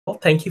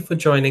Thank you for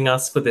joining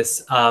us for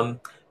this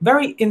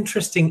very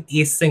interesting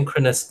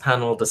asynchronous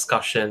panel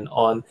discussion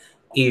on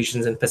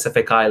Asians and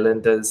Pacific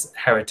Islanders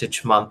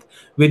Heritage Month.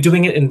 We're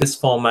doing it in this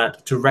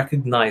format to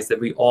recognize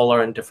that we all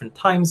are in different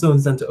time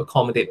zones and to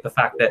accommodate the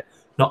fact that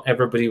not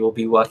everybody will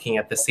be working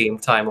at the same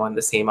time or in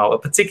the same hour,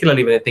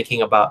 particularly when you're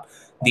thinking about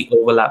the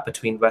overlap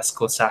between West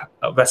Coast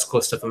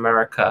of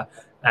America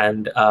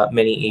and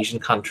many Asian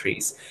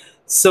countries.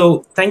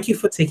 So thank you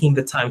for taking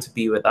the time to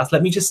be with us.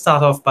 Let me just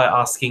start off by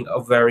asking a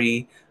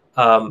very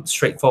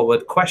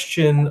straightforward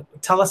question.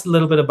 Tell us a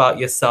little bit about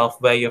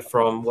yourself, where you're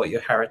from, what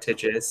your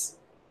heritage is.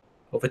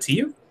 Over to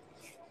you.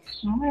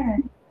 Sure.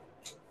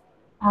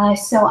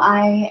 So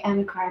I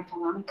am Kara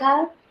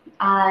Palanca.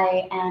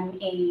 I am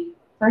a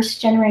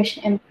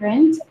first-generation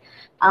immigrant,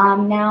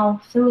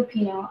 now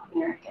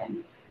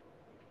Filipino-American.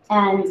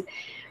 And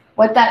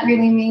what that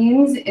really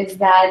means is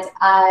that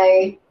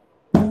I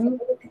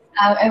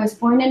was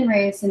born and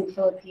raised in the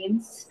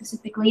Philippines,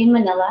 specifically in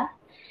Manila,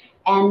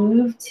 and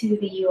moved to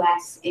the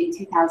US in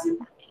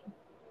 2009.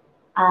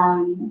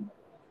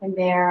 And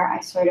there I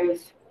sort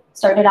of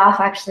started off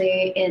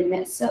actually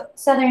in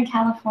Southern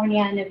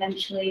California, and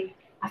eventually,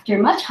 after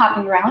much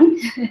hopping around,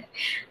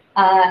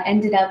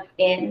 ended up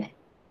in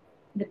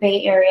the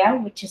Bay Area,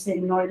 which is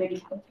in Northern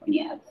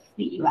California of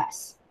the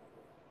US.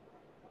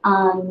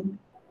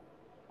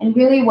 And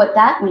really what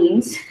that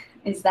means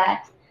is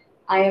that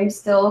I am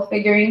still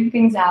figuring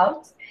things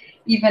out.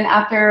 Even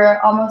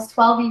after almost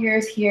 12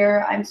 years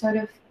here, I'm sort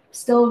of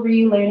still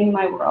relearning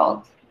my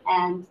world.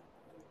 And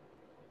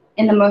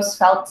in the most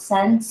felt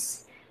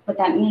sense, what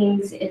that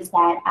means is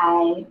that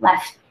I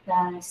left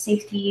the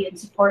safety and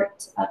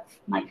support of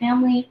my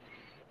family,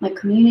 my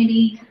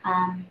community,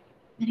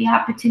 the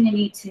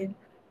opportunity to,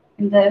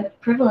 and the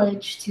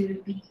privilege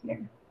to be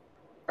here.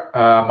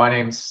 My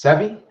name's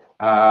Sevi.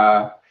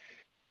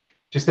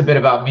 Just a bit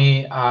about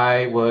me.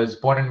 I was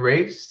born and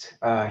raised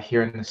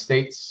here in the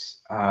States,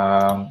 in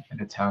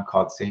a town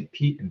called St.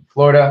 Pete in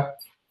Florida.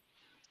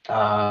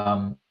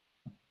 I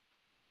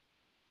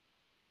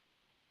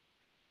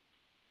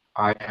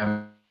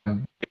am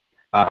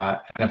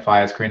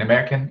identify as Korean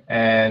American,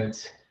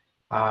 and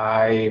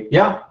I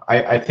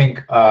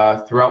think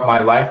throughout my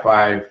life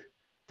I've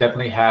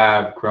definitely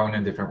have grown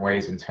in different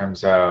ways in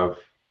terms of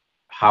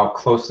how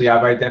closely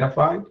I've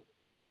identified.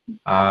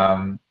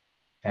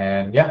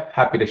 And yeah,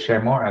 happy to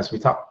share more as we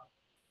talk.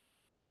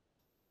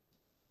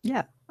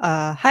 Yeah.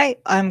 Hi,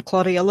 I'm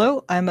Claudia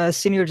Lowe. I'm a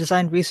senior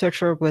design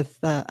researcher with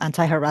the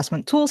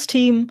Anti-Harassment Tools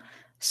team.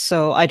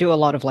 So I do a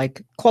lot of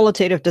like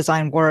qualitative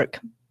design work,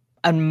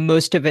 and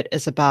most of it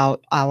is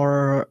about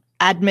our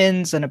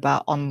admins and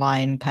about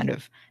online kind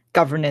of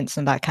governance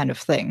and that kind of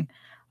thing.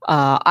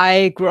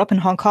 I grew up in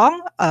Hong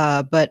Kong,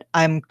 but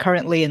I'm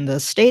currently in the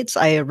States.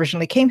 I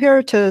originally came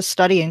here to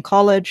study in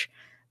college,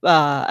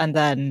 and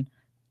then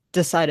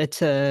decided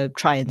to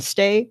try and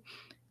stay.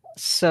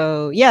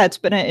 So yeah, it's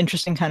been an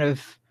interesting kind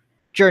of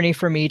journey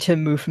for me to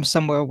move from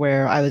somewhere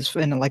where I was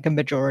in like a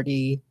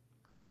majority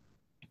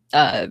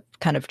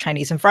kind of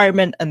Chinese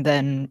environment, and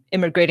then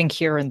immigrating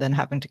here and then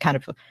having to kind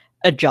of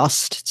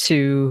adjust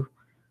to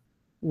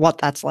what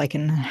that's like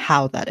and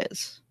how that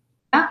is.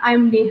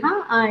 I'm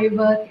Neha. I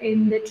work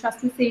in the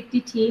Trust and Safety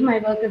team. I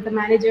work as the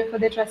manager for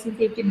the Trust and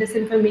Safety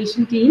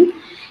Disinformation team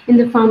in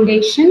the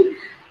foundation.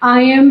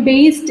 I am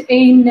based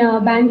in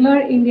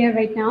Bangalore, India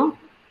right now.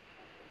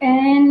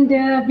 And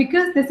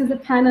because this is a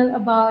panel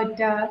about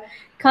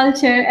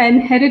culture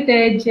and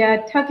heritage,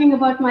 talking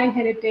about my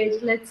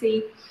heritage, let's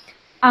see.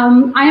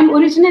 I am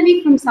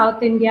originally from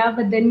South India,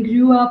 but then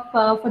grew up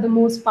for the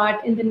most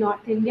part in the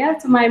North India.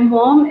 So my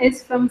mom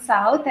is from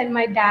South, and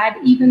my dad,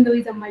 even though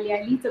he's a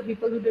Malayali, so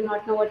people who do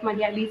not know what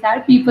Malayalis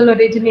are, people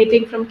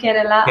originating from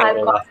Kerala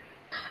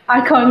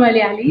are called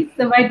Malayalis.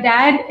 So my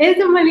dad is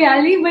a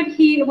Malayali, but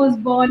he was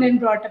born and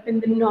brought up in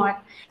the North.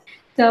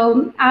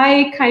 So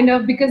I kind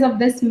of, because of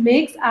this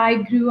mix,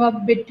 I grew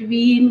up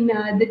between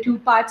the two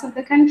parts of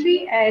the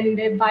country,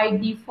 and by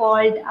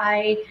default,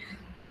 I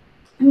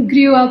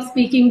grew up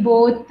speaking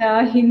both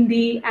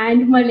Hindi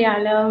and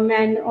Malayalam,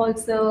 and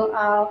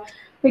also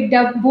picked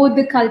up both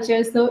the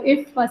cultures. So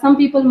if some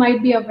people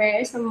might be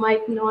aware, some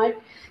might not,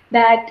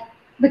 that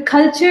the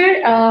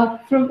culture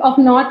of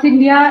North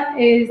India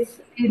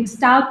is in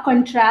stark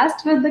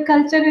contrast with the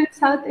culture in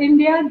South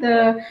India.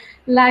 The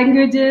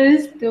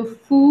languages, the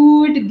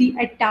food, the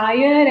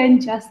attire, and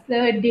just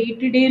the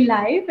day-to-day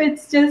life,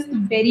 it's just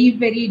very,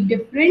 very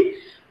different.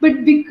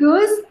 But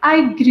because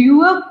I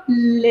grew up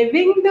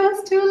living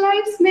those two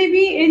lives,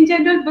 maybe in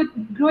general,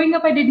 but growing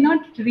up, I did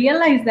not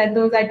realize that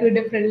those are two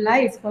different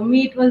lives. For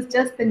me, it was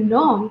just the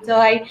norm. So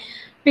I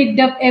picked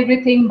up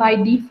everything by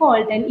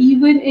default. And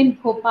even in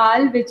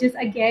Bhopal, which is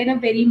again a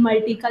very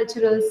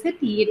multicultural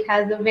city, it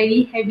has a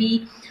very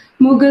heavy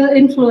Mughal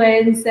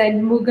influence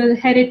and Mughal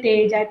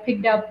heritage. I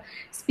picked up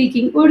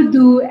speaking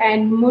Urdu,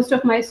 and most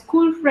of my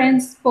school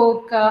friends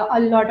spoke a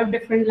lot of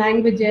different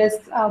languages.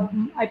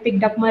 I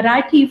picked up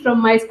Marathi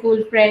from my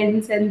school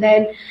friends, and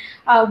then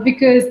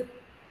because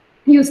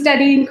you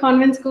study in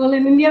convent school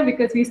in India,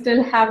 because we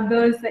still have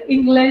those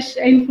English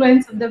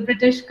influence of the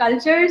British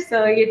culture.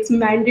 So it's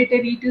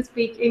mandatory to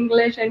speak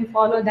English and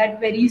follow that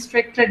very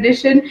strict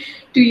tradition.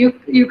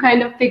 You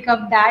kind of pick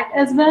up that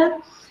as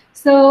well.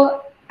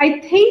 So I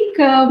think,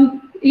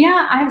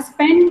 yeah, I've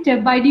spent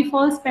by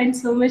default spent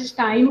so much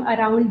time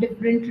around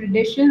different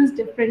traditions,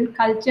 different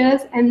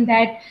cultures, and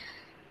that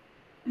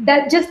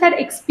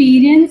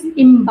experience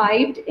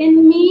imbibed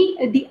in me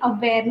the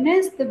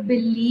awareness, the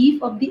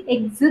belief of the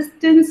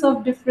existence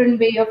of different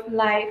way of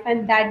life,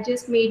 and that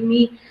just made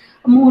me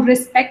more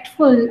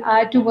respectful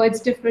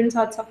towards different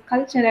sorts of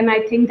culture. And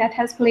I think that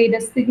has played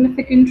a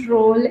significant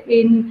role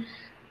in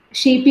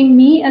shaping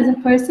me as a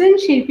person,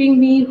 shaping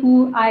me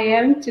who I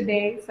am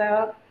today.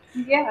 So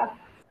yeah.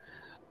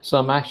 So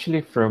I'm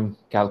actually from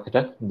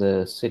Calcutta,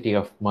 the city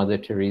of Mother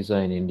Teresa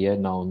in India,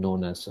 now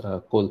known as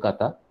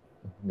Kolkata.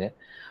 There.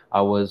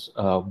 I was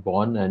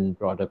born and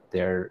brought up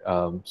there,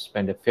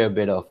 spent a fair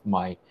bit of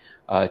my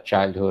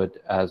childhood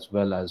as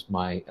well as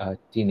my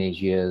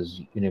teenage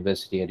years,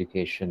 university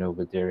education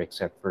over there,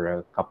 except for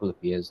a couple of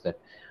years that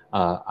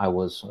I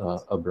was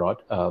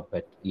abroad.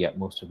 But yeah,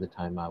 most of the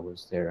time I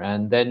was there.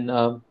 And then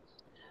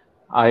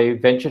I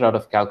ventured out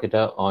of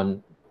Calcutta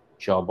on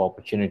job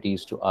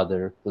opportunities to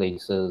other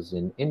places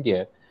in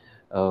India.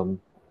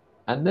 Um,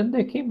 and then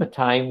there came a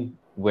time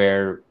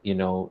where,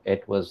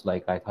 it was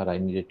like I thought I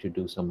needed to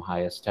do some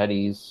higher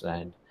studies.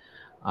 And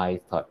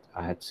I thought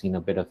I had seen a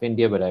bit of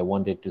India, but I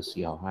wanted to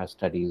see how higher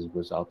studies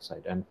was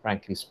outside. And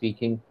frankly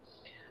speaking,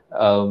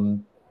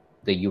 um,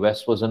 the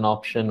US was an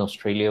option,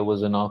 Australia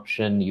was an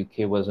option,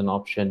 UK was an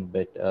option,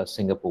 but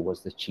Singapore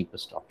was the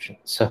cheapest option.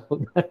 So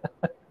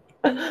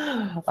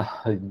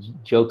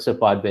jokes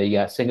apart, but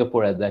yeah,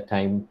 Singapore at that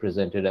time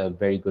presented a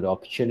very good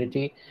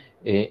opportunity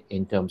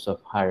in terms of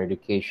higher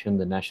education.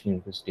 The National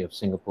University of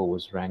Singapore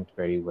was ranked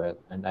very well,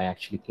 and I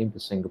actually came to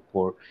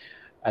Singapore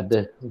at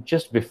the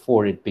just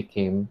before it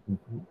became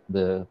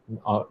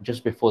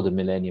just before the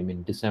millennium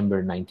in December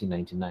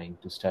 1999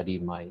 to study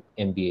my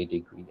MBA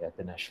degree at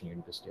the National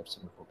University of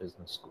Singapore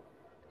Business School.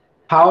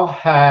 How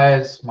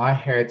has my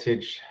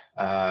heritage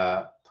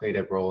played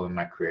a role in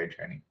my career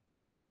journey?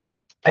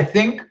 I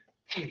think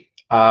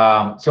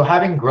so.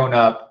 Having grown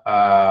up,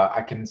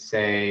 I can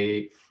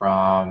say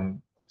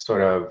from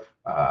sort of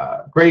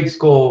grade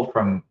school,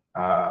 from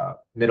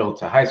middle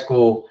to high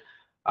school,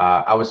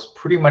 I was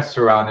pretty much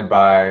surrounded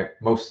by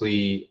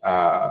mostly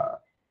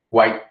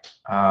white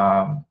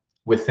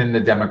within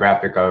the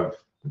demographic of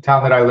the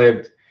town that I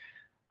lived.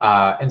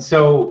 And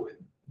so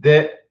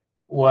that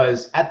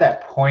was at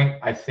that point,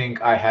 I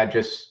think I had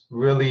just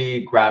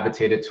really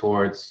gravitated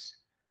towards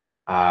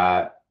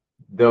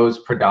those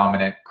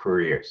predominant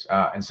careers.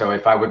 And so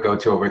if I would go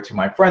over to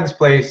my friend's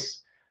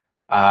place,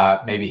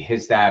 maybe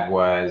his dad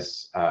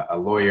was a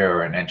lawyer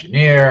or an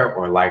engineer,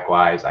 or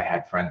likewise, I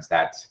had friends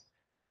that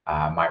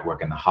might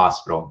work in the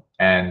hospital.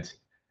 And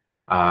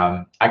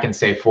I can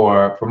say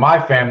for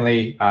my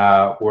family,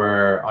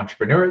 we're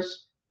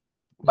entrepreneurs.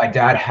 My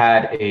dad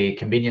had a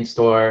convenience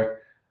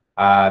store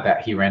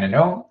that he ran and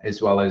owned, as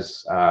well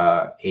as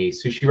a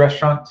sushi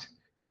restaurant.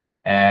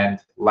 And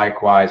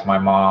likewise, my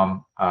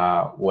mom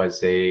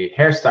was a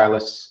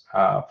hairstylist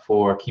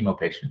for chemo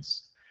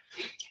patients.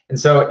 And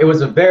so it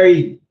was a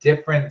very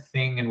different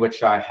thing in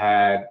which I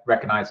had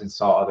recognized and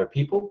saw other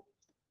people,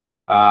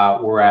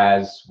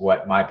 whereas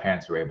what my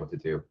parents were able to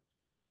do.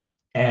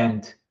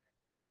 And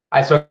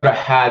I sort of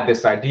had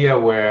this idea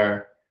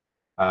where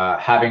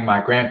having my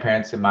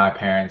grandparents and my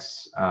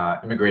parents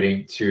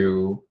immigrating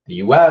to the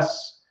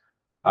US,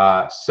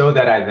 so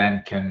that I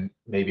then can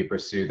maybe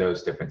pursue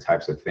those different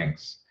types of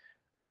things.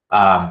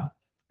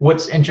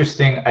 What's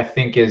interesting, I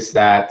think, is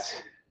that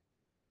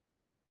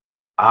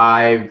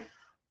I've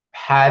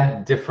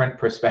had different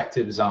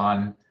perspectives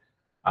on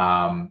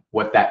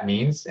what that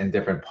means in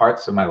different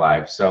parts of my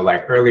life. So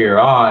like earlier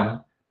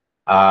on,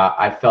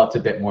 I felt a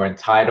bit more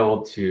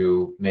entitled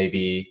to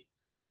maybe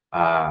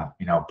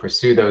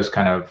pursue those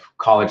kind of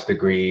college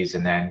degrees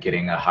and then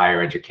getting a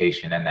higher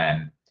education, and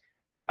then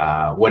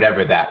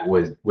whatever that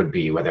would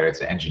be, whether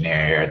it's an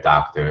engineer, a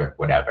doctor,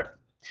 whatever.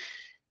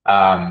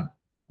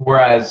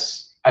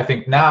 Whereas I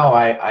think now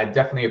I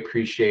definitely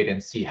appreciate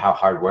and see how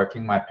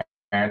hardworking my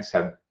parents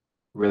have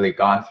really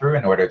gone through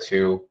in order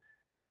to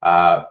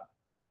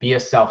be a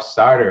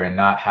self-starter and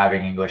not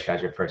having English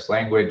as your first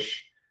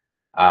language.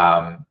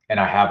 And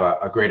I have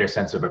a greater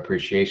sense of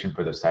appreciation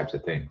for those types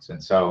of things.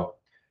 And so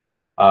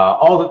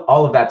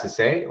all of that to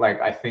say,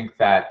 like, I think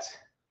that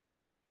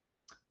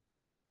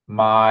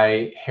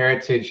my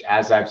heritage,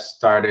 as I've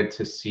started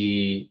to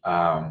see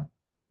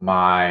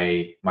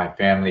my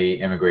family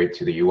immigrate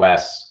to the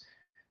US,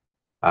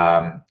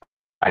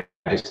 I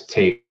just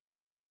take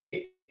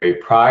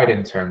great pride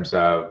in terms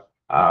of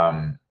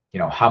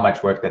how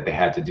much work that they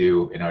had to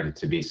do in order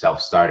to be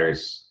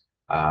self-starters.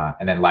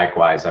 And then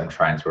likewise, I'm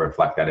trying to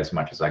reflect that as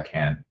much as I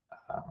can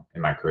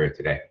in my career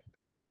today.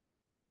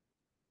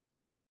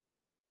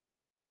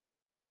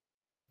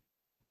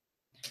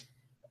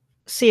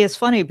 See, it's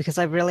funny because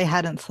I really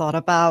hadn't thought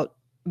about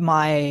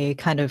my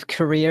kind of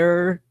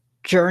career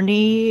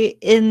journey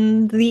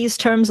in these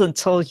terms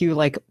until you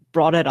like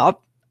brought it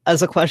up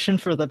as a question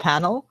for the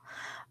panel.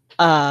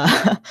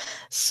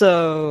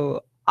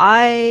 So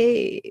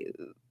I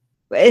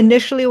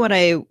initially, when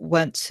I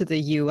went to the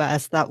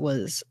US,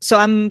 so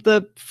I'm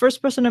the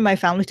first person in my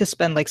family to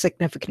spend like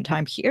significant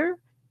time here.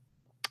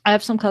 I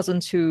have some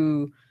cousins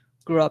who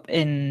grew up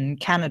in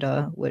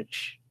Canada,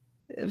 which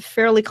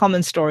fairly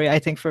common story, I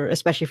think,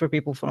 especially for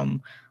people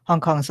from Hong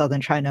Kong and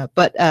southern China.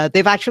 But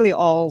they've actually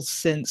all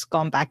since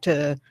gone back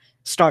to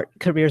start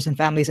careers and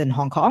families in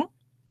Hong Kong.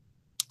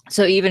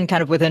 So even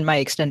kind of within my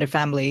extended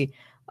family,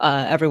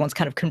 everyone's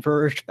kind of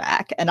converged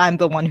back, and I'm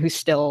the one who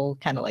still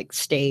kind of like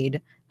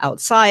stayed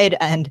outside.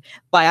 And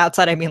by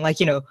outside, I mean like,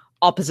 you know,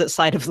 opposite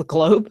side of the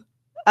globe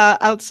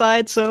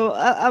outside. So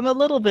I'm a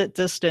little bit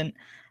distant.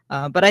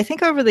 But I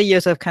think over the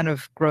years, I've kind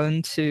of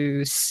grown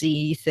to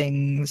see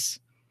things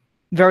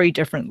very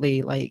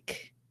differently.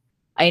 Like,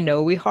 I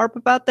know we harp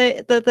about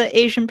the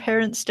Asian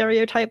parent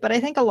stereotype, but I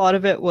think a lot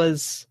of it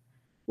was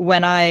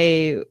when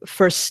I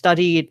first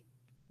studied,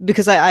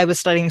 because I was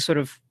studying sort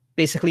of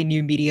basically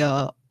new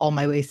media all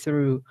my way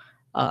through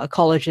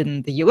college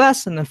in the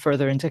US and then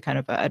further into kind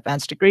of an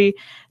advanced degree,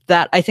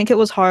 that I think it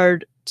was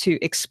hard to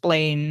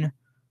explain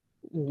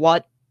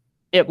what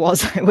it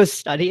was I was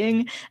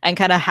studying and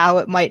kind of how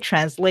it might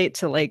translate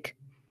to, like,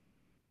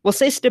 we'll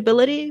say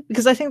stability,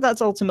 because I think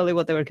that's ultimately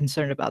what they were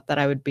concerned about, that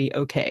I would be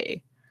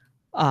okay.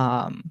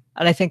 And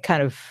I think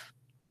kind of,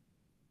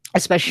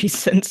 especially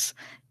since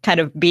kind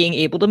of being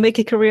able to make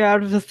a career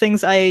out of the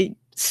things I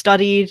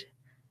studied,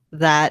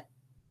 that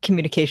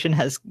communication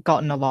has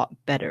gotten a lot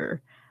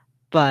better.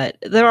 But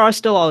there are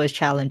still always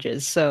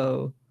challenges.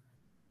 So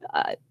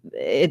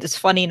it's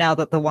funny now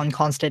that the one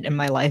constant in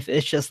my life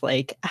is just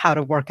like how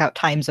to work out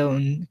time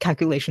zone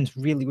calculations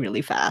really,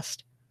 really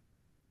fast.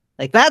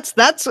 Like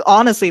that's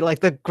honestly like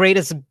the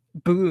greatest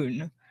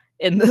boon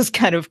in this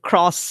kind of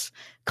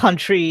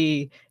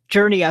cross-country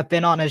journey I've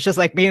been on, is just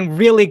like being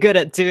really good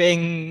at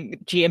doing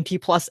GMT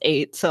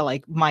 +8 to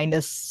like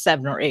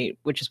 -7 or 8,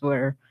 which is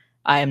where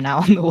I am now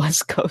on the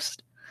West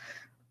Coast.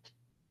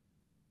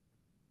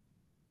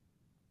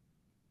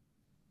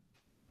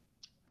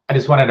 I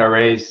just wanted to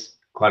raise,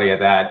 Claudia,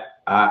 that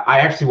I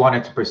actually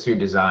wanted to pursue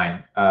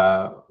design,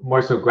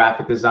 more so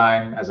graphic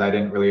design, as I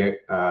didn't really,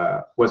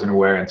 wasn't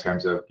aware in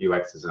terms of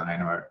UX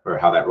design or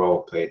how that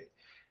role played.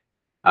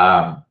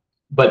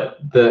 But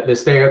the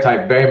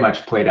stereotype very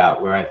much played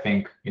out, where I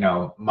think, you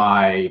know,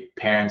 my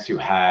parents who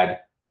had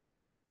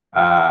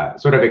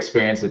sort of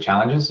experienced the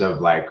challenges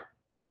of like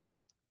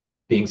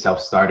being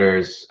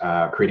self-starters,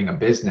 creating a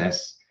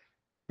business,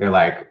 they're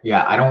like,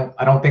 yeah, I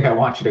don't think I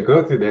want you to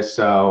go through this.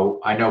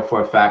 So I know for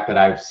a fact that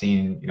I've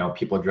seen, you know,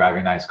 people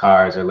driving nice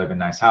cars or live in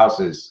nice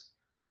houses,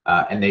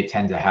 and they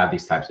tend to have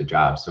these types of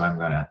jobs. So I'm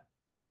gonna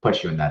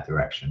push you in that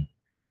direction.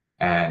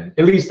 And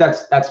at least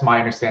that's my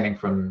understanding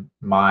from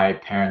my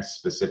parents'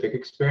 specific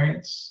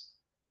experience.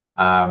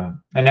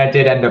 And I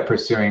did end up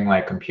pursuing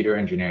like computer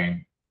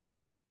engineering.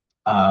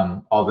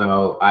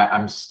 Although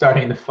I'm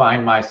starting to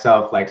find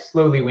myself like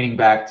slowly weaning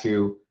back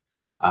to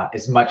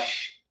as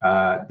much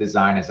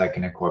design as I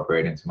can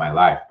incorporate into my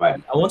life.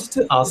 But I wanted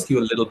to ask you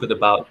a little bit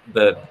about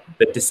the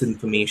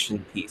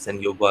disinformation piece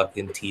and your work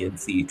in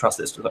TNC, Trust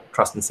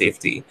and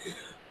Safety.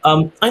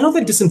 I know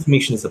that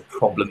disinformation is a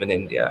problem in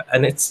India,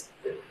 and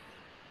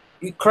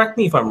correct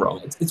me if I'm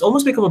wrong, it's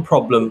almost become a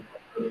problem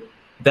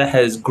that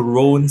has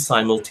grown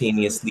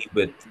simultaneously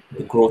with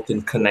the growth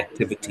in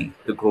connectivity,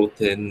 the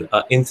growth in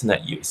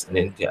internet use in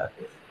India.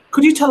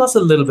 Could you tell us a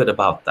little bit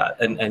about that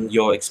and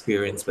your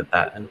experience with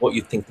that and what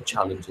you think the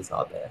challenges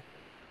are there?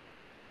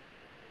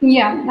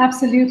 Yeah,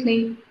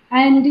 absolutely.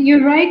 And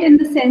you're right in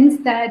the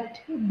sense that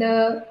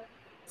the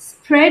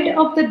spread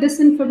of the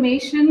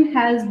disinformation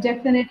has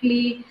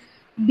definitely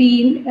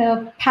been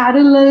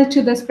parallel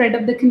to the spread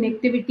of the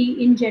connectivity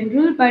in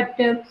general. But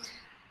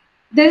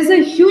there's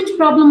a huge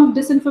problem of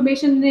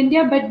disinformation in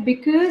India, but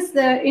because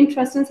in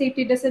trust and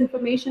safety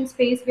disinformation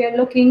space, we are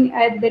looking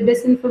at the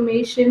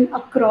disinformation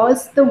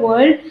across the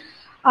world,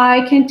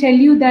 I can tell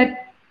you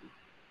that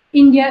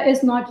India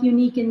is not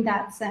unique in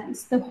that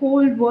sense. The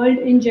whole world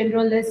in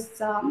general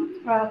is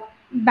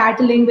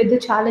battling with the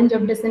challenge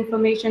of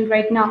disinformation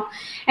right now.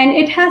 And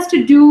it has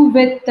to do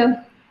with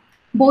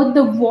both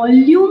the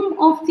volume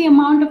of the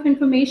amount of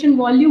information,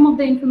 volume of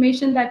the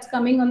information that's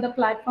coming on the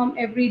platform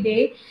every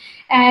day.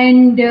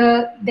 And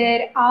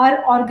there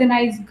are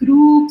organized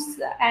groups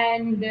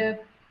and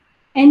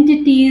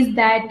entities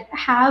that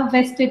have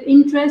vested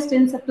interest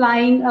in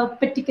supplying a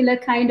particular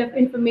kind of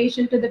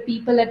information to the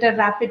people at a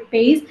rapid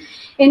pace.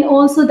 And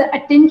also the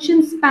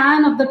attention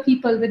span of the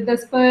people, with the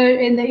spur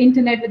in the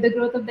internet, with the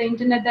growth of the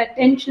internet, the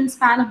attention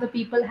span of the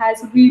people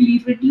has really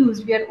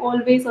reduced. We are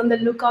always on the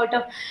lookout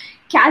of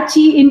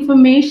catchy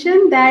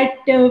information that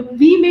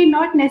we may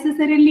not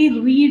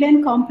necessarily read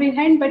and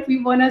comprehend, but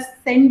we want to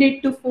send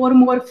it to 4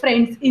 more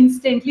friends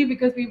instantly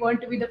because we want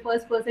to be the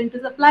first person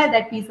to supply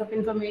that piece of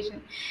information.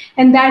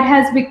 And that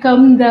has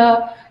become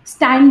the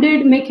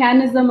standard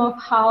mechanism of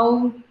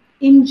how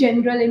in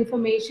general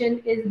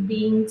information is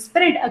being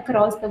spread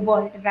across the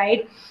world,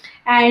 right?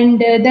 And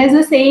there's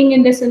a saying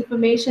in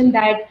disinformation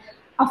that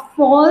a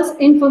false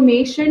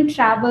information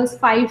travels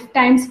 5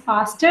 times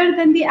faster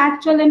than the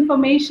actual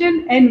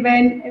information, and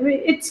when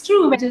it's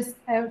true, when just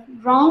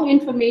wrong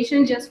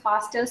information just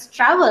faster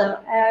travel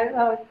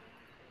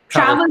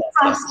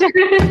faster.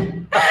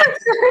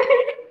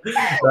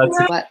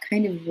 What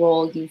kind of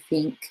role do you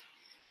think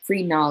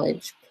free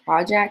knowledge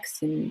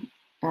projects and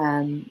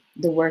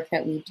the work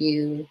that we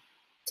do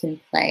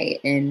can play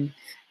in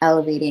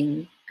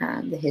elevating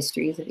the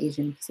histories of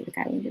Asian Pacific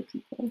Islander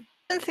people?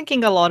 I've been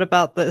thinking a lot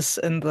about this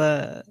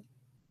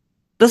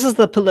this is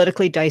the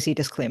politically dicey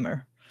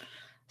disclaimer.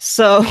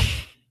 So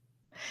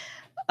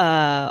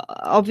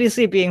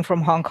obviously being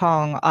from Hong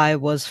Kong, I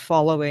was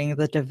following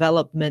the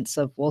developments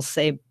of, we'll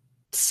say,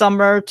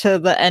 summer to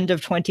the end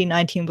of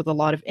 2019 with a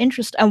lot of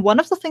interest. And one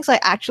of the things I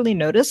actually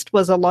noticed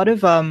was a lot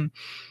of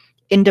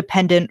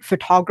independent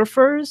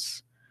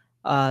photographers,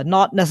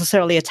 not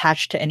necessarily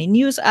attached to any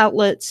news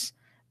outlets,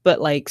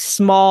 but like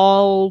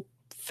small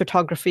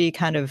photography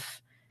kind of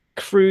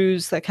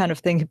crews, that kind of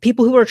thing,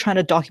 people who were trying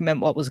to document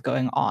what was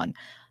going on.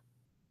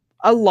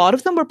 A lot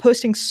of them were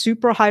posting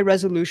super high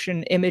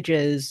resolution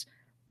images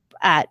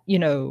at,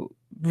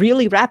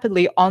 really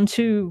rapidly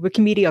onto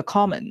Wikimedia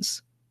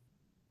Commons.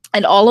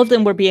 And all of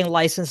them were being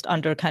licensed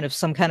under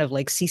some kind of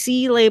like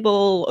CC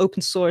label,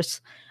 open source.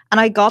 And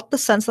I got the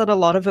sense that a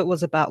lot of it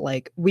was about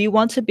like, we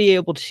want to be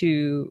able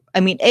to,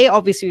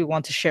 obviously we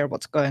want to share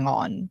what's going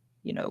on,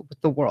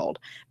 with the world,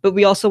 but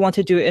we also want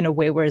to do it in a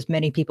way where as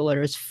many people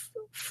are as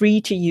free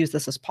to use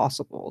this as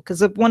possible.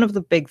 Because one of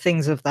the big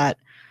things of that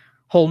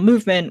whole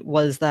movement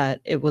was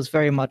that it was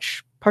very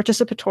much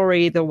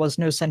participatory. There was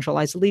no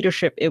centralized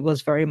leadership. It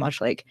was very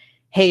much like,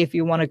 hey, if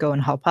you want to go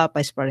and help out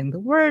by spreading the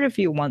word, if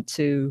you want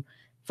to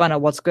find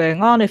out what's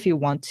going on, if you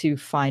want to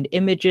find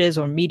images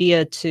or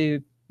media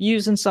to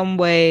use in some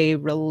way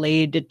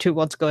related to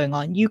what's going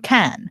on, you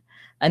can.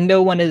 And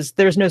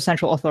there's no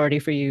central authority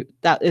for you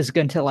that is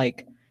going to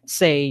like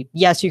say,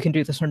 yes, you can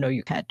do this, or no,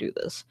 you can't do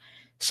this.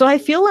 So I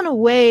feel in a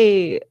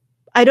way,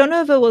 I don't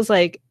know if it was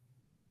like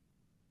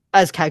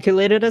as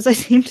calculated as I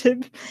seem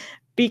to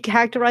be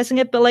characterizing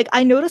it, but like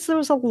I noticed there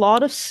was a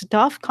lot of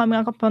stuff coming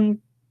up on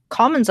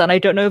Commons, and I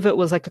don't know if it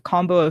was like a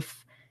combo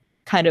of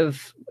kind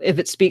of, if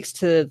it speaks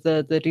to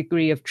the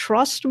degree of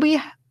trust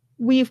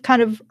we've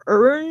kind of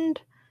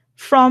earned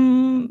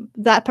from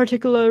that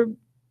particular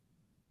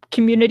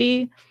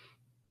community,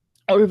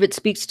 or if it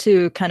speaks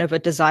to kind of a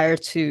desire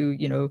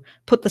to,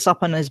 put this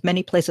up on as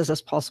many places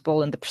as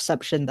possible, and the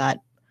perception that,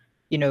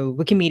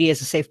 Wikimedia is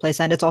a safe place.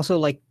 And it's also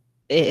like,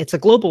 it's a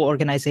global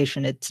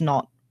organization. It's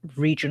not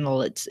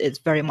regional. It's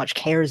very much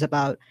cares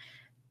about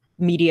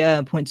media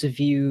and points of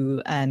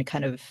view and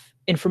kind of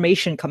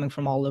information coming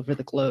from all over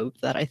the globe,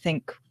 that I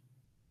think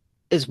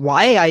is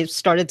why I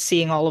started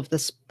seeing all of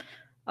this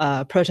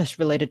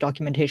protest-related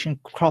documentation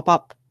crop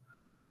up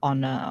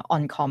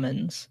on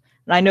Commons.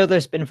 And I know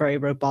there's been very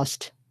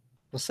robust,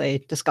 we'll say,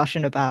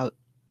 discussion about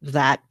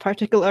that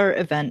particular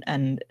event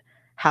and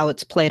how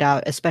it's played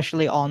out,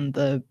 especially on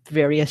the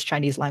various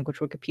Chinese language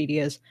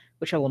Wikipedias,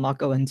 which I will not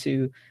go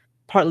into,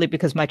 partly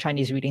because my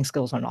Chinese reading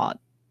skills are not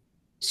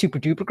super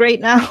duper great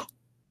now,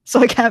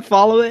 so I can't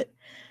follow it.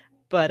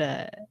 But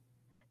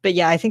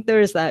yeah, I think there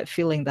is that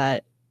feeling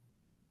that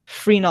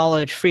free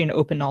knowledge, free and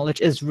open knowledge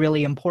is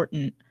really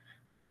important,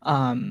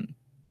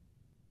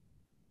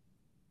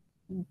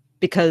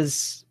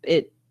 because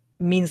it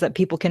means that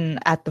people can,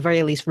 at the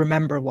very least,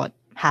 remember what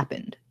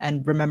happened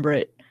and remember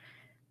it.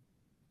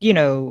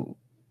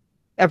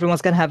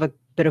 Everyone's gonna have a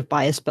bit of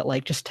bias, but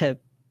like just to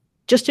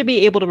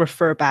be able to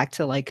refer back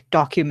to like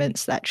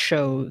documents that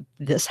show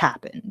this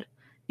happened,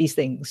 these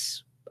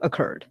things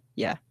occurred.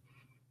 Yeah.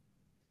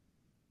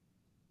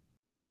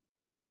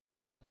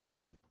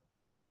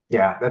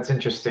 Yeah, that's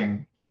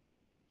interesting.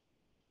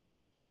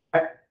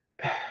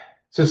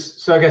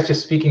 So I guess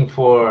just speaking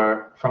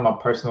from a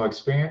personal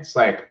experience,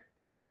 like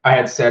I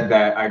had said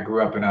that I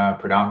grew up in a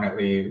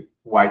predominantly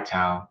white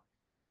town,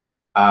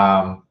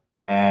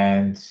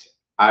 and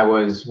I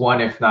was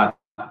one, if not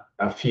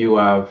a few,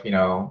 of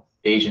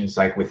Asians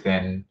like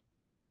within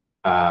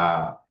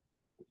the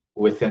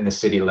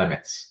city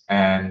limits.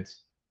 And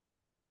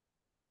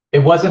it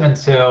wasn't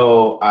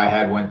until I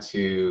had went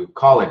to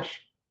college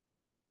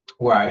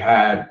where I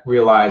had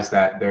realized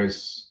that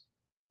there's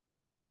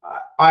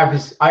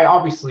I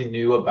obviously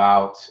knew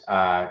about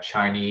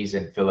Chinese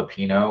and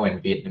Filipino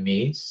and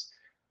Vietnamese,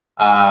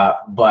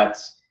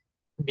 but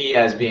me,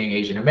 as being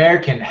Asian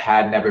American,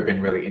 had never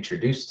been really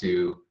introduced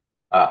to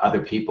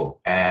other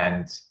people.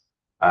 And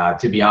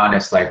to be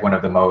honest, like one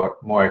of the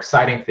more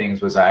exciting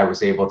things was I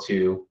was able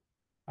to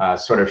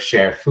sort of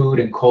share food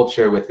and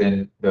culture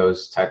within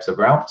those types of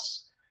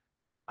realms.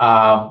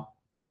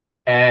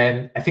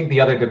 And I think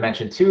the other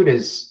dimension to it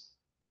is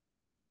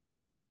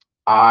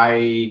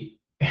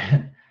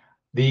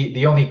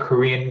the only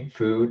Korean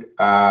food,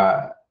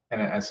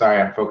 and sorry,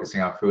 I'm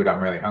focusing on food,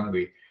 I'm really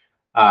hungry,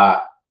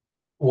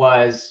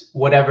 was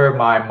whatever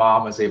my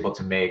mom was able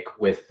to make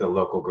with the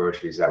local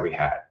groceries that we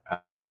had.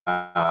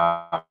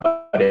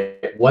 But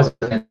it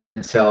wasn't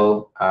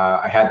until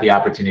I had the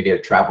opportunity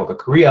to travel to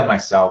Korea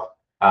myself,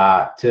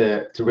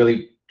 to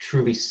really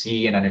truly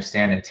see and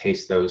understand and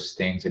taste those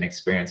things and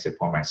experience it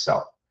for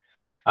myself.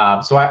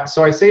 So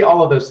I say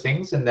all of those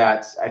things, and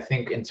that I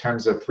think in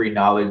terms of free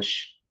knowledge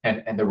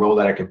and the role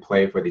that I can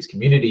play for these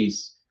communities,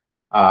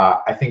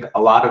 I think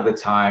a lot of the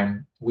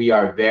time we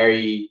are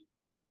very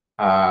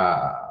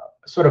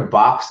sort of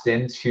boxed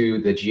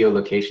into the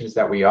geolocations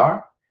that we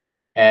are.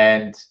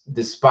 And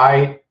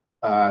despite,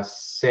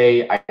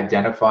 say,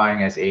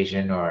 identifying as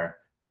Asian or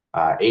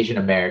Asian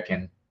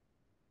American,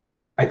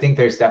 I think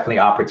there's definitely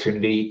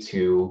opportunity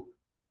to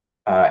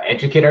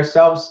educate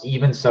ourselves,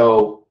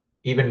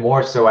 even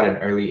more so at an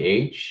early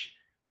age.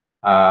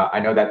 I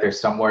know that there's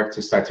some work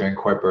to start to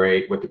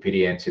incorporate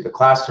Wikipedia into the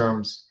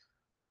classrooms.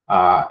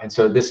 And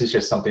so this is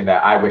just something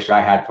that I wish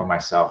I had for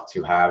myself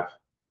to have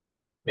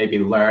maybe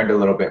learned a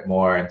little bit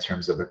more in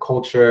terms of the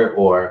culture,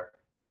 or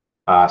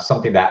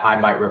something that I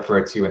might refer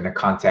to in the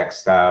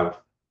context of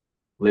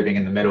living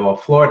in the middle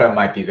of Florida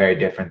might be very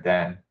different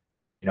than,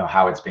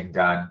 how it's being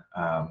done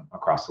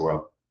across the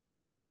world.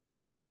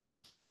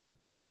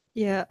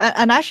 Yeah,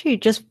 and actually,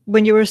 just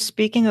when you were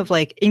speaking of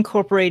like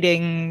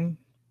incorporating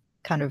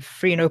kind of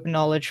free and open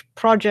knowledge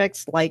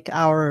projects like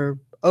our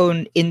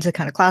own into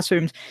kind of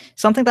classrooms,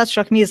 something that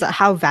struck me is that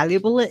how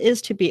valuable it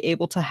is to be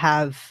able to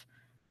have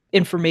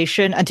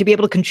information and to be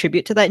able to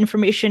contribute to that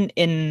information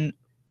in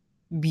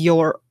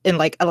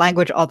like a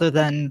language other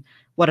than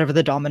whatever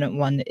the dominant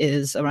one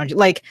is around you.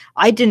 Like,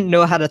 I didn't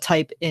know how to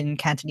type in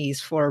Cantonese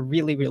for a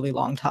really, really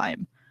long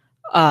time,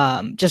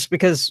 just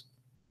because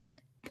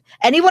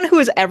anyone who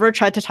has ever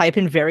tried to type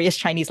in various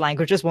Chinese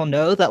languages will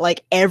know that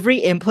like every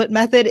input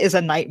method is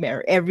a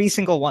nightmare, every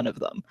single one of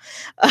them.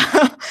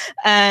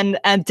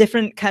 and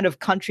different kind of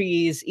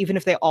countries, even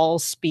if they all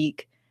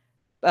speak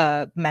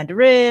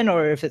Mandarin,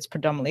 or if it's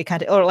predominantly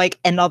or like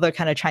another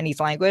kind of Chinese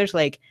language,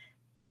 like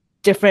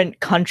different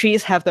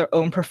countries have their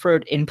own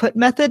preferred input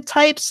method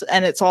types,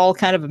 and it's all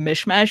kind of a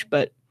mishmash.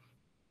 But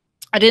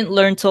I didn't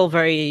learn till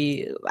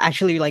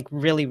like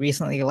really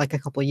recently, like a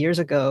couple of years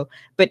ago,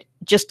 but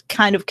just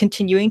kind of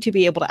continuing to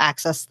be able to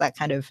access that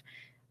kind of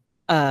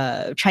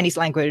Chinese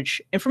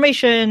language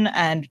information,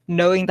 and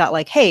knowing that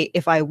like, hey,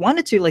 if I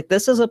wanted to, like,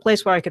 this is a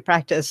place where I could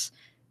practice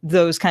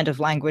those kind of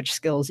language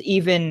skills,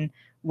 even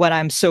when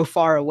I'm so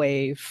far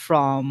away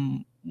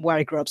from where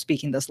I grew up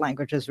speaking this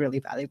language, is really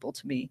valuable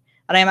to me.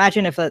 And I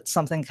imagine if that's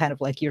something kind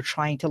of like you're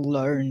trying to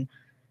learn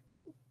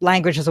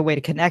language as a way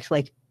to connect,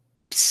 like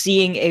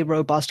seeing a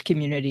robust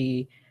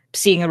community,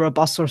 seeing a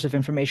robust source of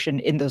information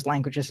in those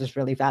languages is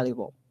really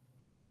valuable.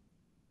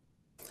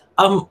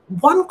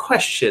 One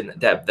question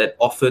that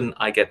often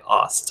I get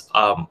asked,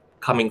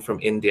 coming from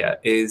India,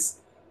 is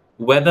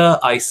whether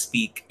I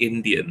speak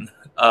Indian.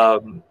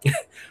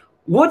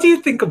 What do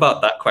you think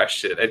about that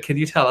question? And can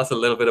you tell us a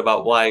little bit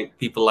about why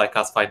people like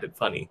us find it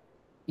funny?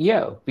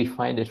 Yeah, we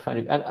find it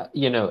funny, and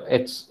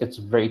it's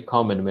very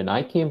common. When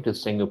I came to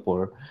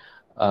Singapore,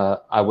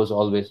 I was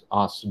always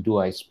asked, "Do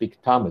I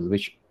speak Tamil?"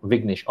 Which,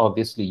 Vignesh,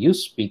 obviously you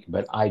speak,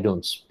 but I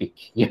don't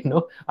speak.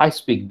 I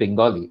speak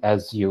Bengali,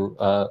 as you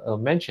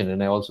mentioned,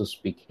 and I also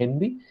speak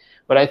Hindi.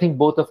 But I think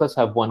both of us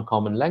have one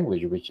common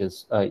language, which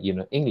is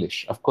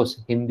English. Of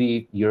course,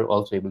 Hindi, you're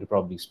also able to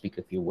probably speak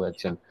a few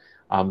words, and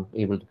I'm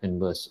able to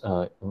converse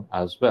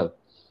as well.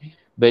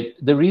 But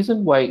the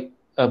reason why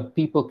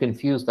people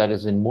confuse that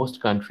is, in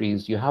most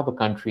countries, you have a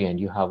country and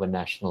you have a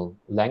national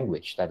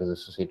language that is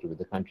associated with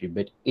the country.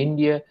 But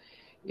India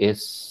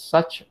is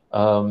such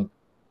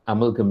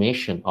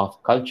amalgamation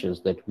of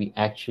cultures that we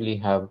actually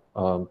have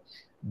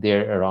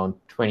there around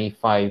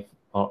 25,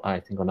 or I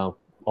think, or now,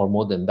 or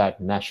more than that,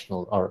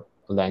 national or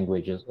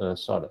languages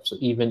sort of. So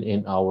even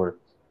in our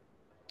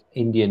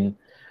Indian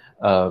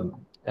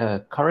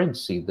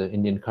currency, the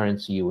Indian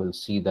currency, you will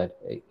see that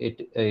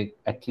it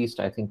at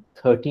least, I think,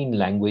 13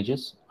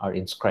 languages are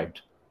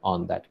inscribed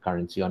on that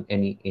currency, on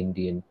any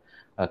Indian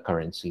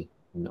currency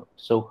note.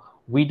 So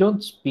we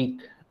don't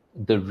speak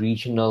the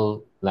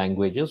regional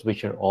languages,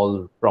 which are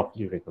all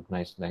properly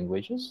recognized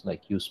languages.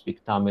 Like, you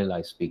speak Tamil,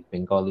 I speak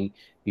Bengali.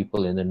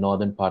 People in the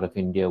northern part of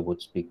India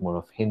would speak more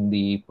of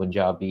Hindi,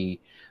 Punjabi,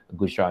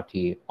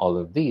 Gujarati, all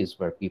of these,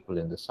 where people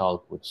in the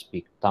south would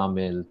speak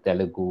Tamil,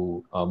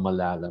 Telugu,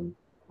 Malayalam,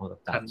 all of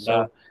that.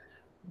 So,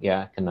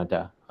 yeah,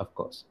 Kannada, of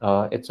course.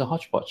 It's a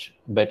hodgepodge.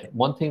 But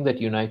one thing that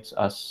unites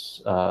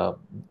us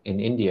in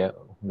India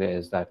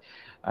is that,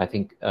 I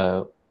think,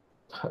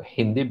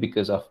 Hindi,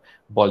 because of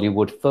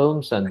Bollywood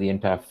films and the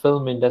entire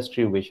film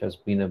industry, which has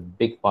been a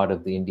big part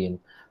of the Indian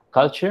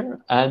culture,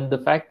 and the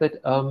fact that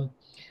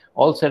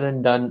all said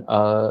and done,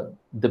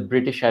 the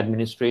British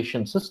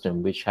administration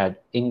system, which had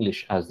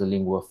English as the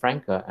lingua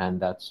franca, and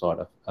that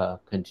sort of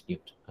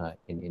continued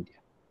in India.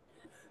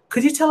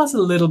 Could you tell us a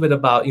little bit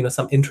about,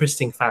 some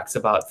interesting facts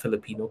about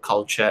Filipino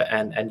culture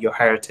and your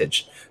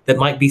heritage that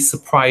might be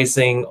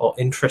surprising or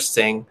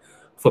interesting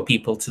for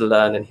people to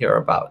learn and hear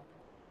about?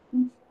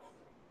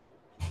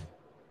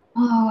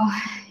 Oh,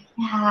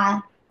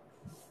 yeah.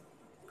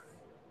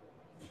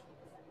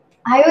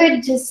 I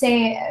would just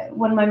say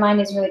what my mind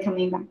is really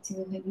coming back to,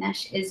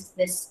 Vignesh, is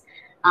this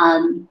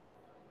Well,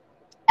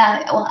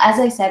 as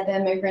I said, the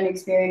immigrant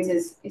experience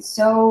is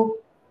so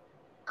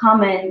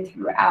common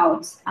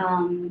throughout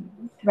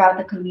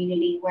the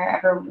community,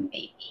 wherever we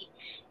may be,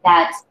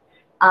 that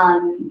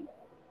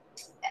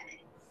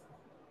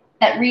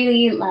that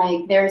really,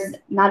 like, there's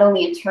not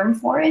only a term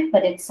for it,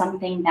 but it's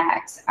something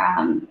that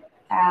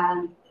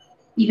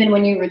even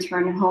when you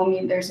return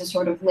home, there's a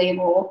sort of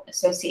label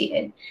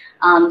associated.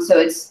 So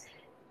it's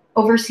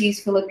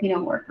overseas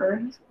Filipino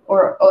workers,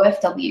 or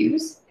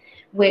OFWs,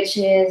 which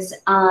is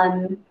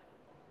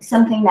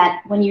something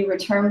that when you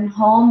return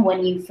home,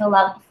 when you fill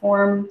out the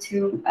form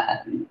to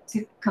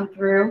come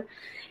through,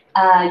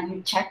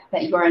 you check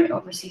that you are an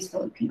overseas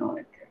Filipino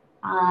worker.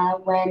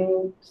 When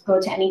you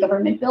go to any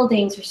government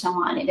buildings or so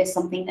on, it is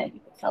something that you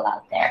could fill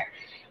out there.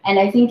 And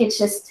I think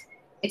it's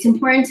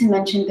important to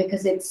mention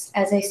because it's,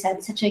 as I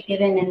said, such a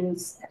given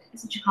and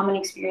such a common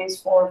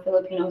experience for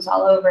Filipinos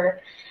all over,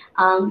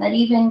 that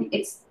even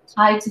it's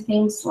tied to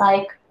things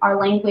like our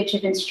language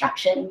of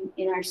instruction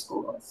in our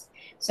schools.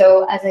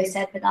 So as I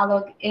said,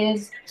 Tagalog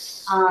is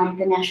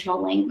the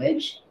national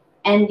language,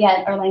 and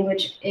yet our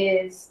language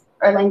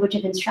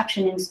of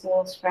instruction in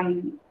schools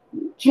from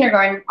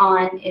kindergarten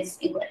on is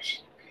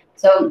English.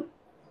 So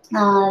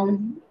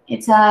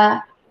it's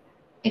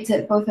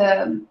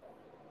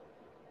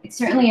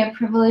certainly a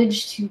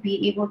privilege to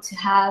be able to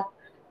have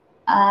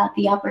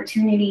the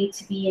opportunity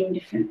to be in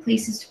different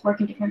places, to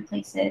work in different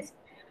places.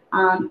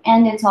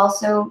 And it's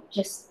also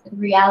just the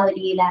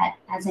reality that,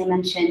 as I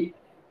mentioned,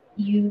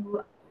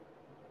 you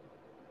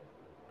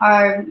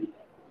are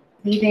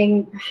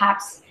leaving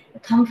perhaps the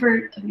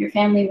comfort of your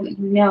family, what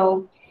you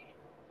know,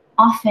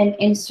 often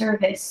in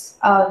service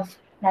of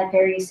that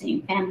very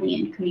same family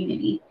and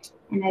community.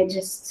 And I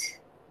just,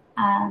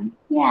 and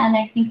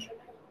I think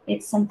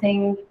it's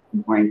something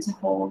important to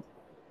hold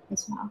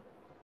as well.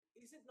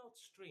 Is it not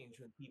strange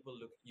when people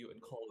look at you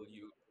and call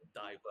you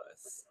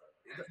diverse?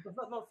 Does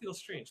that not feel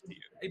strange to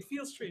you? It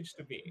feels strange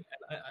to me.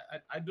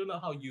 And I don't know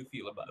how you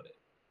feel about it.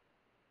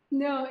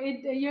 No,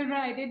 you're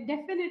right. It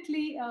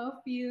definitely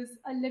feels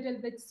a little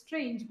bit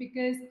strange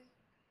because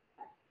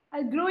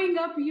growing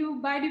up,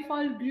 you by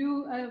default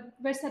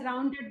were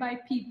surrounded by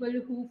people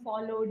who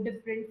followed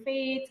different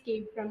faiths,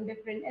 came from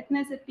different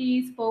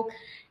ethnicities, spoke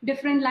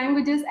different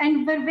languages,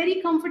 and were very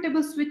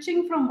comfortable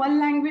switching from one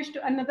language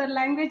to another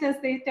language as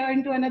they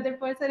turn to another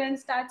person and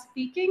start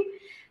speaking.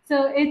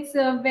 So it's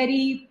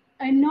very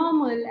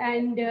normal.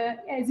 And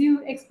as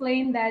you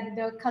explained, that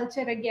the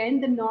culture,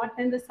 again, the north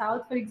and the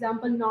south, for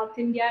example, North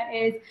India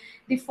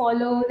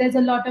there's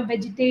a lot of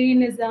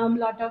vegetarianism,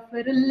 lot of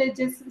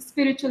religious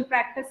spiritual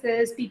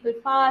practices. People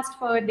fast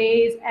for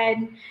days,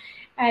 and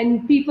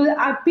people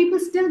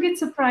still get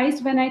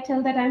surprised when I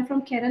tell that I'm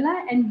from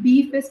Kerala and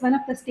beef is one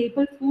of the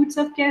staple foods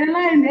of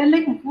Kerala, and they're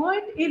like,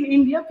 what, in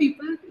India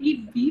people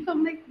eat beef?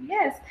 I'm like,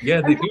 yes.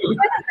 Yeah, they do.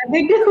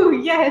 They do,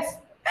 yes.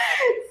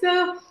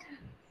 So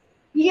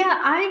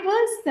yeah, I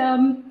was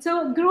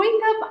so growing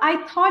up, I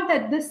thought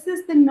that this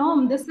is the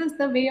norm, this is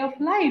the way of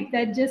life,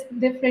 that just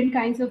different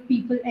kinds of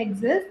people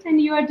exist,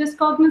 and you are just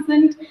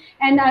cognizant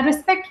and are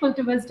respectful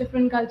towards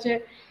different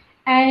culture.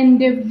 And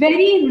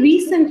very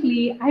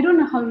recently, I don't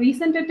know how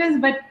recent it is,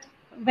 but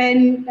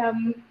when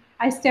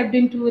I stepped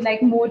into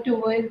like more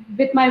toward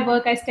with my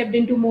work, I stepped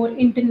into more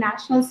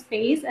international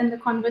space, and the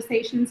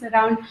conversations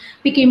around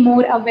became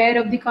more aware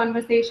of the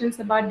conversations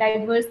about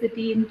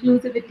diversity,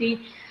 inclusivity.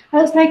 I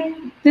was like,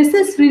 this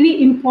is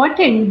really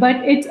important, but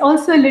it's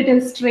also a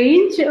little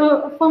strange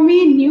for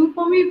me, new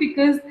for me,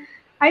 because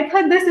I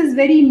thought this is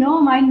very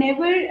norm. I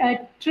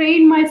never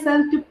trained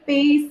myself to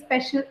pay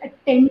special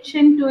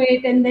attention to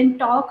it and then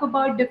talk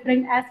about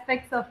different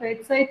aspects of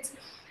it. So it's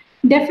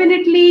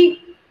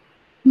definitely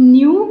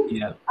new,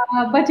 Yeah.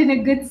 but in a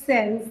good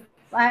sense.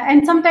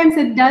 And sometimes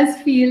it does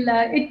feel,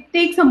 it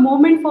takes a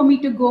moment for me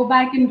to go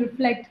back and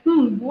reflect,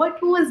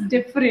 what was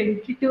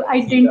different, to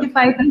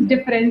identify these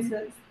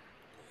differences.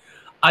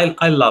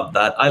 I love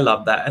that. I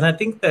love that. And I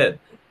think that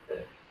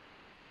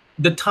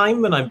the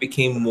time when I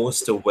became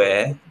most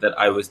aware that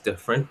I was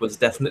different was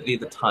definitely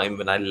the time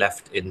when I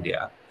left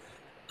India.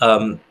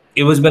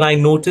 It was when I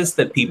noticed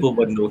that people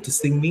were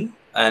noticing me,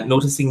 and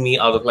noticing me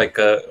out of like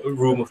a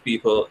room of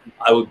people.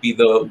 I would be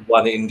the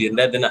one Indian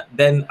there.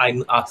 Then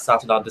I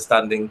started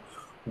understanding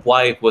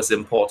why it was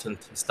important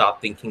to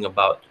start thinking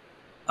about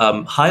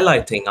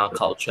highlighting our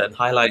culture and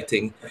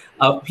highlighting.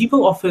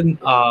 People often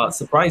are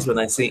surprised when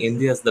I say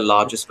India is the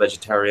largest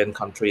vegetarian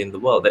country in the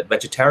world, that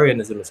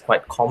vegetarianism is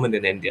quite common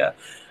in India.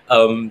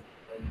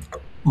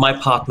 My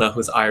partner,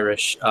 who's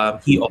Irish,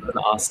 he often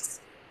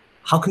asks,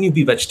 how can you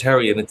be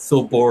vegetarian? It's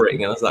so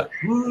boring. And I was like,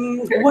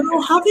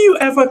 well, have you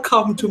ever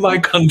come to my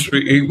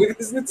country?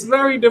 Because it's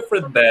very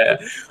different there.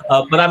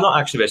 But I'm not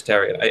actually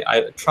vegetarian.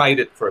 I tried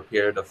it for a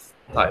period of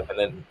time and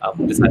then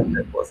decided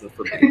that it wasn't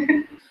for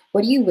me.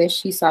 What do you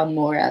wish you saw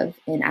more of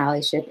in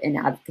allyship and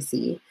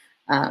advocacy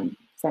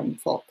from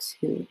folks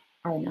who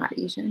are not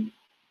Asian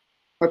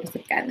or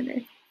Pacific Islander?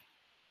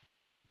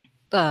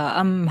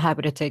 I'm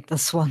happy to take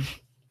this one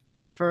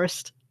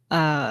first.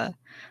 I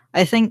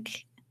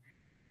think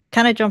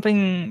kind of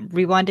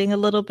rewinding a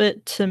little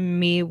bit, to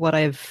me,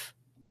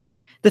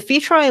 the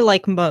feature I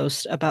like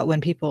most about when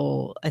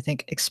people, I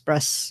think,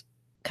 express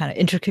kind of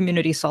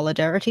intercommunity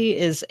solidarity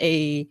is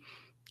a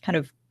kind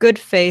of good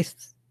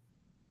faith,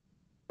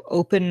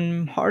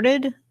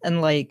 open-hearted,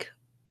 and like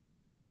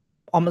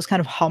almost kind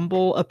of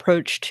humble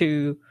approach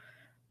to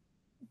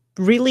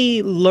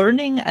really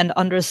learning and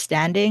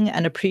understanding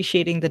and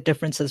appreciating the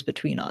differences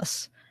between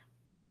us,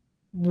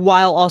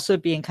 while also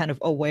being kind of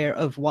aware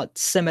of what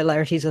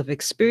similarities of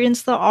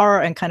experience there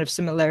are, and kind of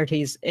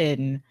similarities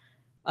in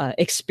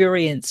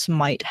experience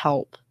might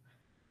help,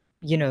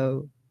 you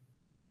know,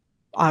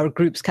 our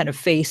groups kind of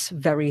face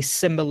very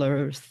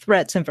similar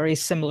threats and very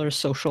similar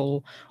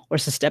social or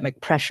systemic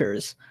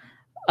pressures.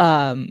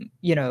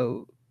 You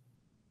know,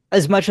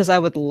 as much as I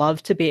would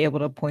love to be able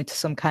to point to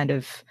some kind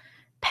of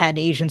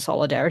pan-Asian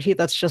solidarity,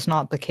 that's just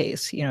not the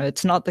case. You know,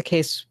 it's not the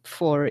case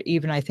for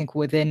even, I think,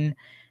 within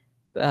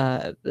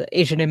the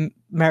Asian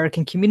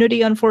American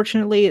community,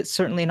 unfortunately. It's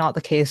certainly not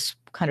the case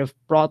kind of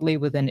broadly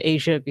within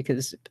Asia,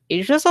 because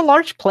Asia is a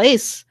large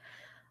place.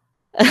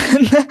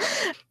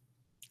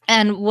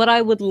 And what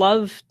I would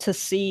love to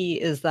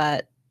see is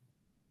that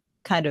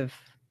kind of,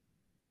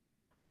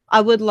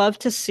 I would love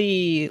to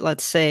see,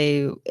 let's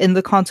say, in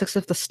the context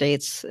of the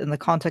States, in the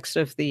context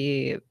of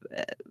the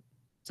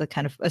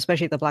kind of,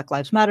 especially the Black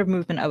Lives Matter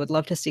movement, I would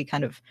love to see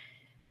kind of,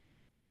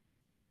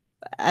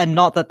 and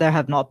not that there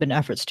have not been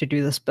efforts to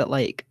do this, but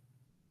like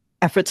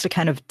efforts to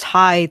kind of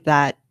tie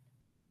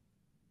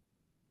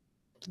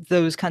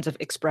those kinds of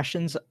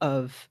expressions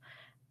of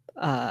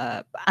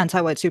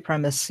anti-white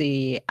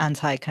supremacy,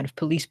 anti-kind of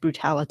police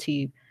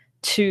brutality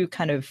to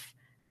kind of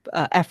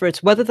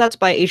efforts, whether that's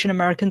by Asian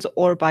Americans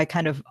or by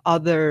kind of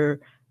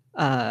other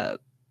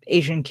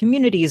Asian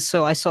communities.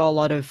 So I saw a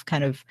lot of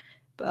kind of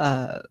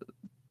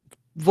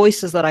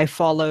voices that I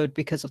followed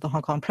because of the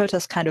Hong Kong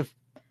protests kind of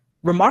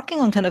remarking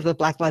on kind of the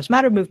Black Lives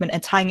Matter movement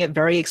and tying it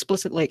very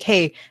explicitly, like,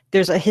 hey,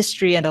 there's a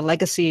history and a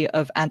legacy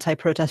of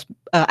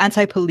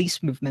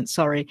anti-police movement,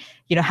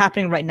 you know,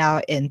 happening right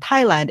now in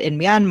Thailand, in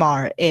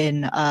Myanmar,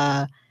 in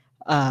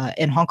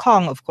Hong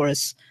Kong, of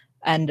course.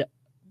 And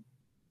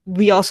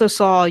we also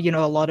saw, you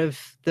know, a lot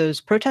of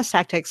those protest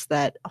tactics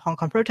that Hong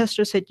Kong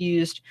protesters had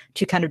used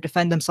to kind of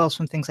defend themselves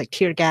from things like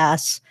tear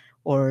gas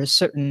or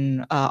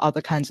certain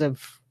other kinds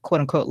of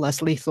quote-unquote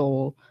less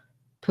lethal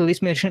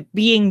police munition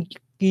being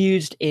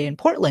used in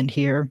Portland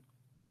here.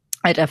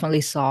 I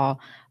definitely saw,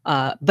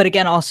 but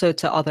again, also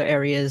to other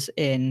areas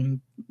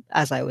in,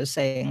 as I was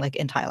saying, like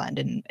in Thailand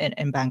and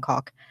in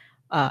Bangkok.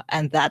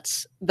 And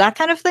that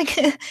kind of thing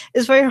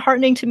is very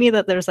heartening to me,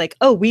 that there's like,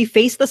 oh, we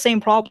face the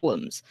same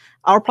problems.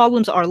 Our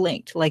problems are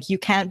linked. Like, you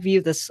can't view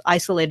this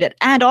isolated.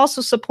 And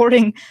also,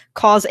 supporting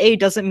cause A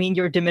doesn't mean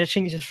you're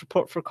diminishing your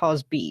support for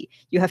cause B.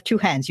 You have two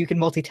hands. You can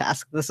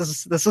multitask. This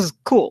is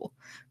cool.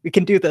 We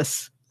can do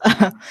this.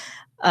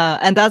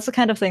 And that's the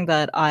kind of thing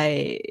that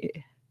I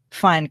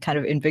find kind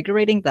of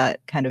invigorating,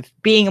 that kind of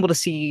being able to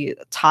see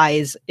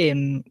ties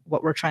in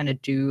what we're trying to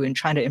do and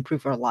trying to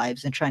improve our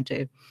lives and trying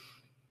to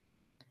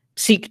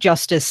seek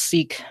justice,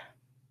 seek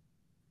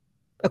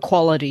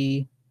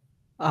equality,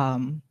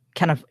 kind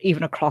of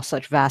even across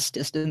such vast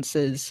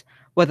distances,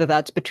 whether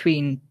that's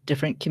between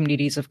different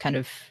communities of kind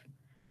of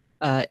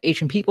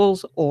Asian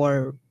peoples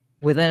or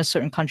within a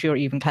certain country, or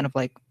even kind of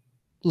like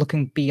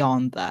looking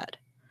beyond that.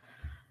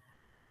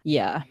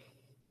 Yeah.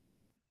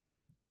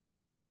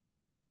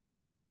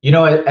 You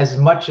know, as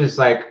much as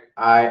like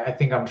I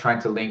think I'm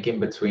trying to link in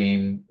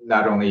between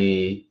not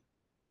only,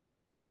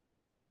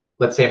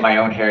 let's say, my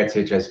own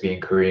heritage as being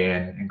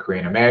Korean and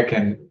Korean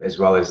American, as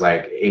well as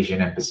like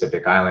Asian and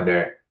Pacific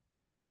Islander,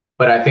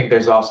 but I think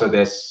there's also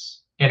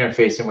this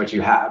interface in which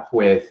you have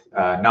with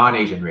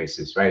non-Asian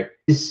races, right?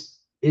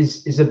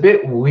 Is a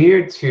bit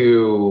weird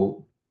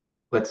to,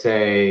 let's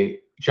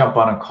say, jump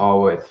on a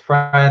call with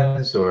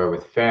friends or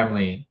with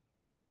family.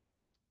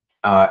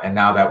 And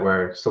now that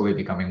we're slowly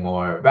becoming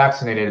more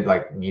vaccinated,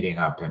 like meeting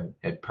up in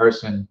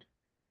person,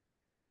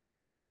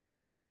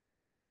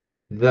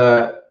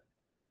 there's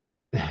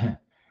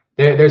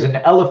an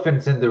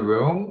elephant in the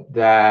room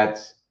that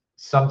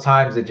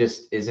sometimes it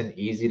just isn't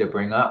easy to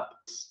bring up.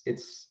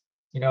 It's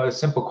you know, a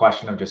simple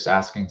question of just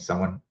asking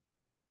someone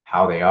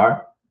how they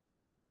are.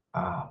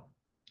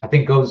 I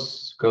think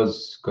goes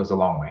a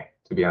long way,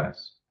 to be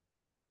honest.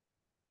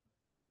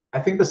 I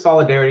think the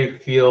solidarity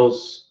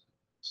feels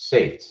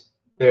safe.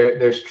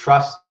 There's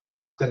trust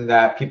in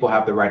that people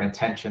have the right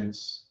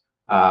intentions.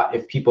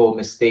 If people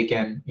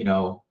mistaken, you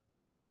know,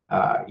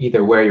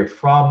 either where you're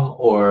from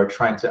or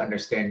trying to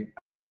understand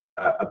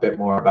a bit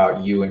more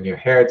about you and your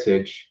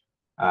heritage,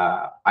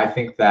 I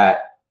think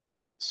that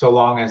so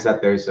long as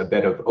that there's a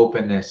bit of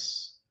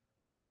openness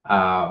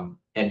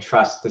and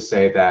trust to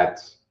say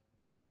that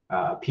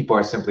people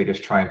are simply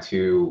just trying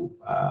to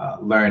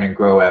learn and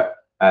grow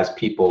as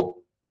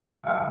people,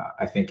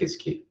 I think is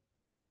key.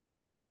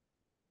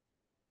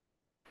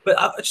 But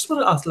I just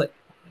want to ask, like,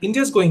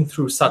 India's going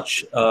through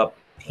such a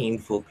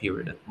painful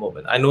period at the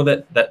moment. I know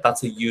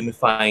that's a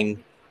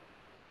unifying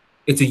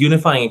it's a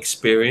unifying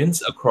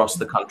experience across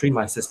the country.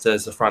 My sister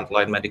is a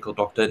frontline medical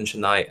doctor in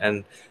Chennai,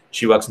 and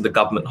she works in the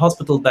government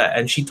hospital there.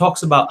 And she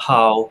talks about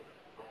how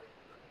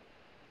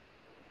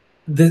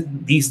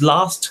these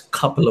last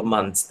couple of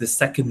months, the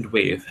second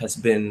wave has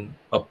been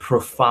a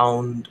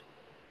profound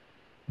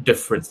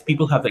difference.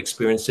 People have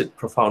experienced it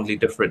profoundly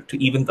different to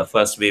even the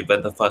first wave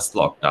and the first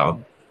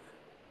lockdown.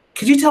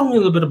 Could you tell me a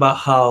little bit about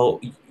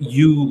how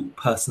you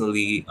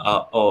personally,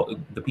 or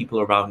the people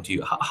around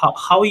you,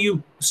 how are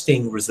you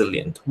staying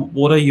resilient?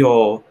 What are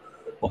your,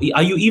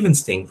 are you even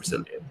staying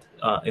resilient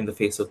in the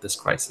face of this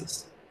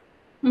crisis?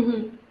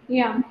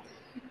 Yeah.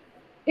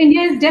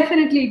 India is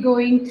definitely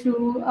going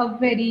through a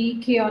very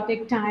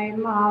chaotic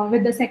time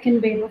with the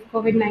second wave of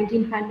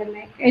COVID-19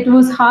 pandemic. It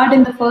was hard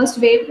in the first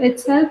wave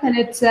itself, and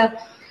it's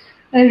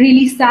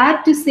really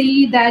sad to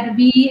see that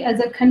we as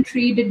a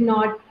country did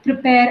not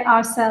prepare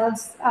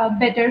ourselves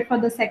better for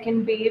the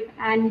second wave.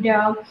 And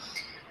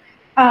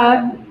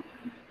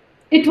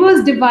it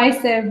was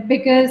divisive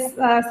because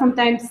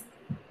sometimes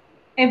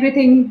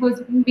everything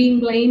was being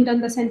blamed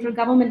on the central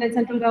government, and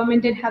central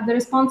government did have the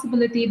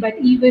responsibility, but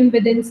even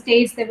within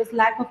states there was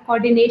lack of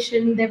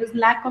coordination, there was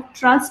lack of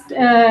trust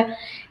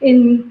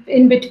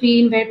in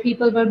between, where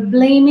people were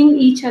blaming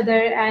each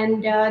other,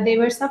 and they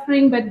were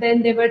suffering, but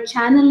then they were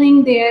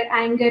channeling their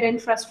anger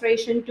and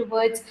frustration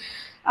towards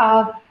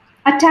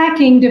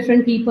attacking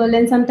different people.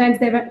 And sometimes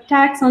there were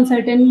attacks on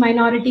certain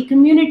minority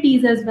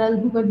communities as well,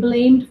 who were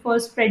blamed for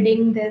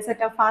spreading this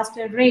at a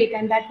faster rate.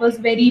 And that was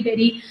very,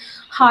 very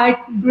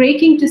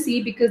heartbreaking to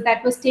see, because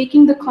that was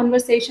taking the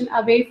conversation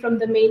away from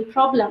the main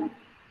problem.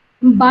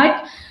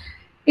 But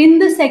in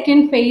the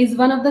second phase,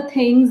 one of the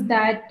things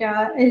that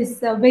is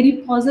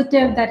very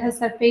positive that has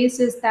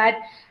surfaced is that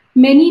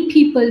many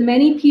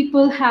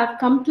people have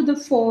come to the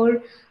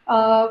fore,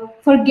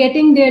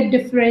 forgetting their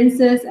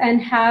differences, and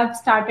have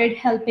started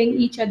helping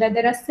each other.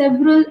 There are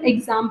several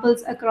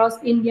examples across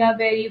India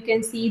where you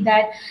can see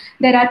that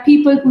there are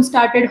people who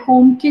started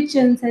home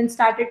kitchens and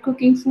started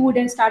cooking food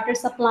and started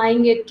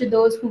supplying it to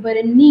those who were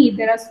in need.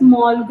 There are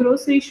small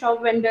grocery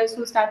shop vendors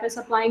who started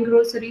supplying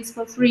groceries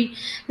for free.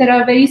 There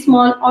are very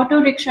small auto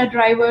rickshaw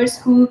drivers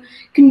who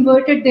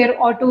converted their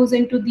autos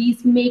into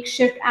these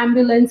makeshift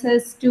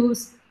ambulances to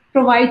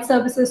provide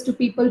services to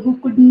people who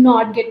could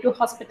not get to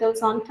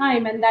hospitals on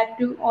time, and that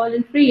too all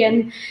in free.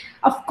 And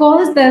of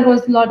course there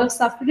was a lot of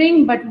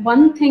suffering, but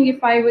one thing,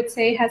 if I would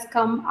say, has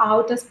come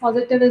out as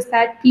positive is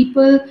that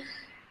people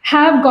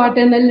have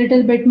gotten a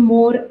little bit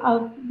more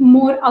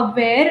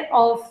aware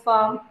of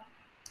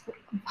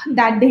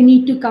that they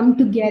need to come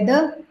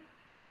together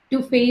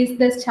to face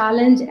this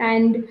challenge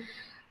and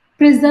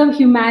preserve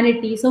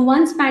humanity. So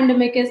once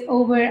pandemic is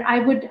over, I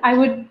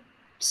would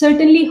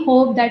certainly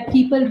hope that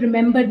people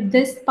remember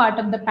this part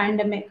of the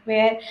pandemic,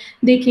 where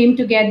they came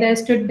together,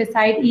 stood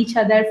beside each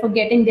other,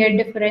 forgetting their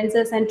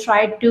differences, and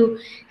tried to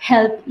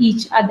help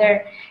each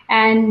other.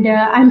 And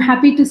I'm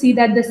happy to see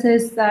that this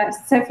is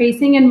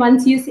surfacing. And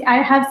once you see,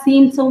 I have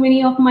seen so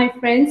many of my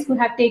friends who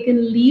have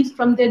taken leaves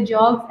from their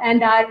jobs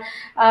and are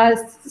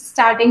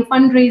starting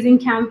fundraising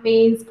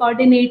campaigns,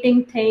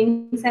 coordinating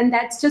things, and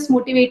that's just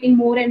motivating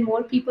more and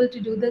more people to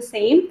do the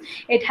same.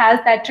 It has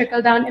that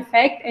trickle down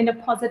effect in a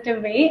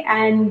positive way,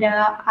 and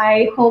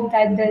I hope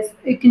that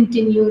it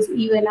continues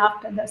even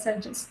after the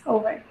surge is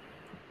over.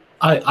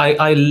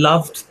 I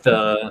loved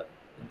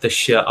the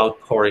sheer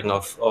outpouring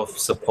of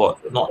support,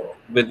 not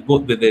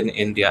both within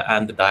India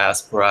and the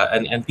diaspora,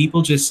 and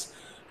people just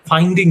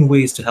finding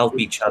ways to help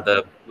each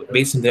other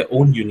based on their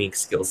own unique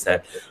skill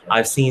set.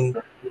 I've seen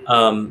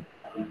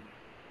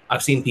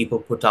people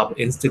put up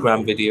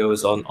Instagram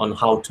videos on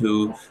how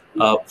to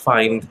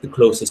find the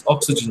closest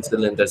oxygen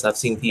cylinders. I've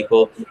seen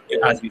people,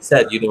 as you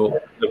said,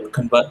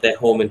 convert their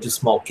home into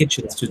small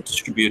kitchens to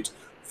distribute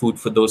food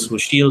for those who are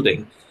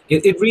shielding.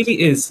 It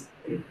really is.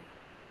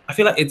 I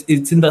feel like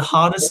it's in the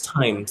hardest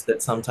times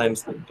that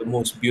sometimes the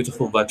most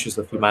beautiful virtues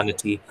of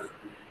humanity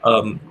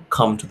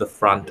come to the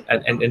front,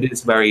 and it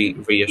is very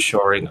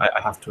reassuring.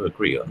 I have to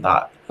agree on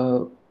that.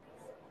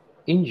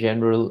 In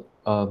general,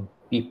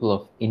 people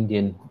of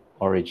Indian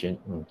origin,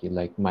 okay,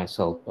 like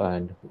myself,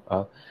 and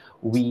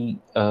we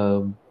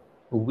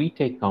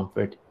take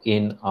comfort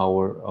in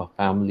our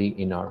family,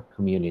 in our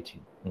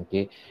community.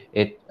 Okay,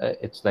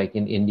 it's like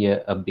in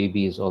India, a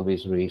baby is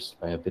always raised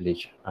by a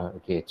village.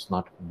 Okay, it's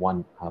not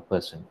one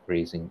person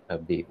raising a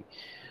baby.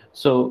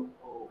 So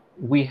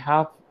we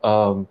have,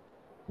 I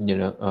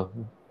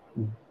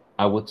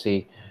would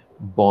say,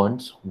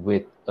 bonds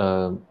with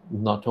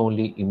not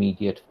only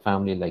immediate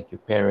family like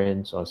your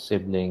parents or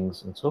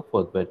siblings and so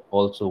forth, but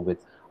also with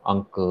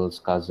uncles,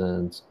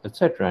 cousins,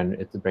 etc. And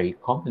it's very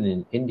common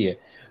in India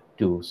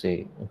to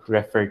say,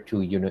 refer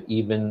to,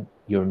 even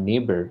your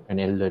neighbor, an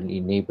elderly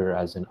neighbor,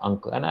 as an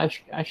uncle. And I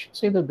should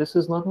say that this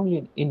is not only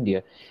in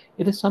India,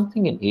 it is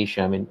something in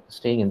Asia. I mean,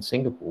 staying in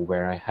Singapore,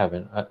 where I have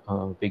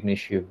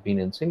Vignesh, you've been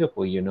in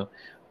Singapore,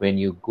 when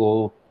you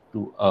go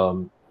to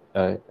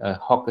a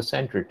hawker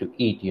center to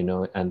eat,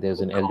 and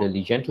there's an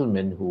elderly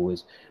gentleman who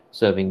is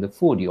serving the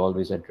food, you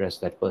always address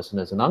that person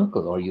as an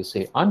uncle, or you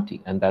say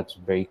auntie, and that's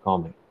very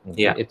common.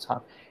 Yeah,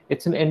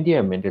 it's an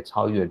endearment. It's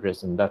how you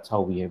address them. That's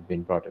how we have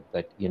been brought up,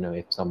 that, you know,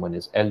 if someone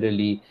is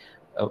elderly,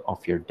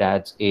 of your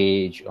dad's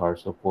age or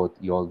so forth,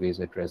 you always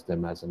address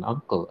them as an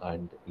uncle,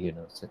 and, you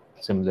know,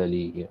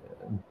 similarly,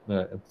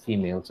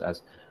 females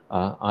as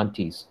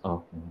aunties,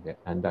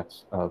 and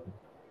that's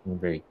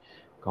very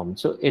common.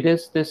 So it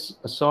is this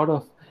sort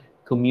of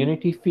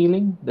community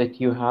feeling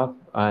that you have,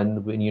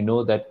 and when you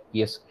know that,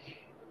 yes,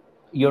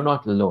 you're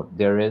not alone,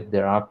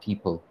 there are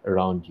people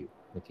around you,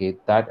 okay,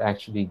 that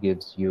actually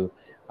gives you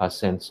a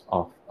sense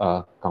of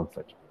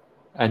comfort.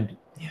 And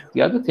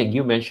the other thing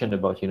you mentioned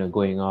about, you know,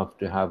 going off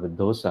to have a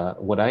dosa,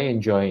 what I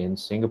enjoy in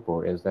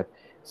Singapore is that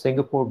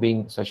Singapore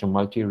being such a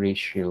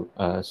multiracial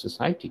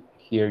society,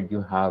 here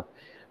you have,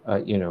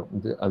 you know,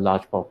 a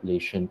large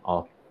population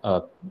of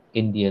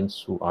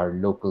Indians who are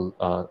local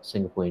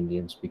Singapore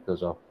Indians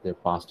because of their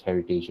past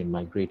heritage and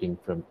migrating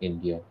from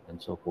India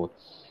and so forth.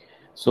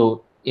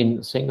 So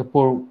in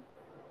Singapore,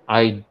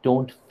 I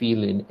don't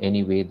feel in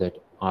any way that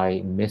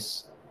I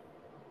miss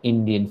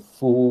Indian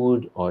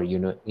food or, you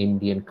know,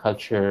 Indian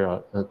culture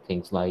or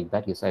things like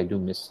that. Yes, I do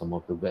miss some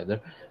of the weather.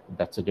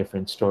 That's a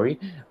different story.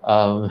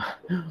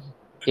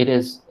 It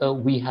is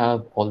we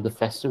have all the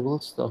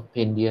festivals of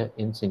India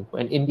in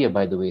Singapore, and India,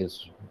 by the way,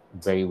 is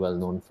very well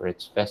known for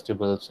its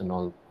festivals and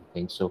all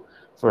things. So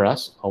for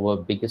us, our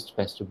biggest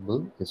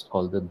festival is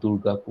called the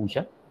Durga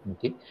Puja.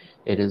 Okay,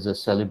 it is a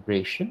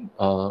celebration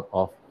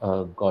of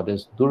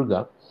goddess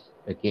Durga,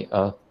 okay,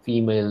 a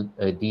female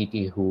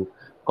deity who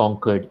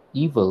conquered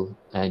evil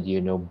and, you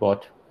know,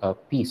 brought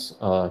peace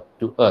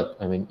to earth.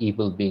 I mean,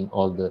 evil being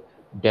all the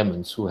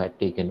demons who had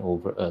taken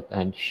over earth,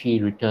 and she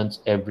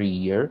returns every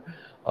year,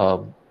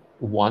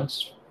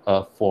 once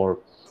for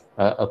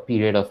a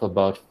period of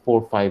about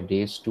 4 or 5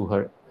 days to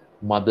her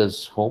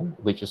mother's home,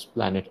 which is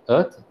planet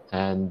Earth,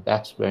 and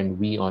that's when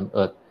we on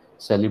Earth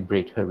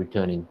celebrate her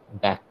returning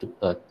back to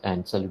Earth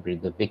and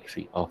celebrate the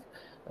victory of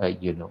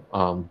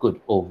good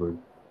over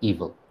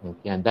evil.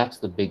 Okay? And that's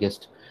the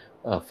biggest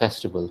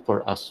festival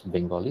for us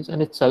Bengalis,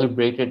 and it's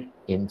celebrated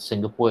in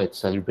Singapore. It's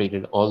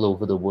celebrated all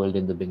over the world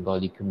in the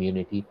Bengali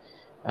community,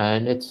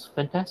 and it's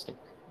fantastic,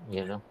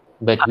 you know.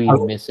 But we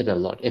miss it a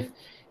lot. If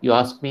you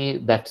ask me,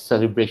 that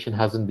celebration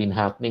hasn't been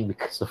happening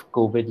because of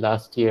COVID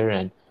last year,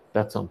 and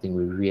that's something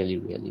we really,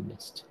 really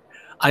missed.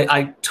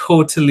 I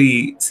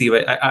totally see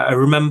it. I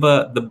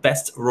remember the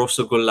best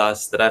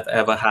rosogullas that I've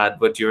ever had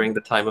were during the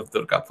time of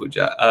Durga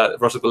Puja.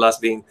 Rosogullas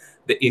being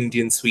the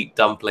Indian sweet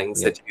dumplings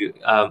that you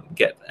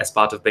get as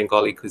part of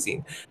Bengali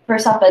cuisine.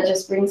 First off, that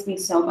just brings me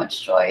so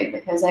much joy,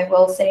 because I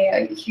will say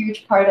a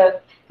huge part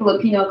of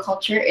Filipino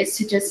culture is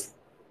to just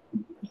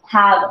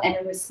have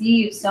and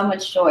receive so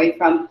much joy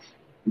from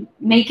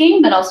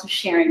making, but also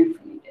sharing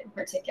food in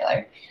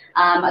particular.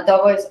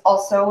 Adobo is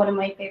also one of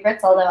my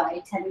favorites, although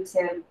I tend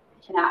to,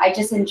 I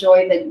just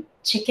enjoy the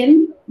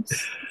chicken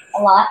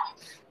a lot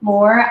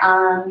more.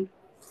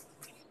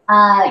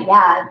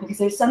 Because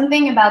there's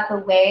something about the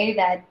way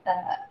that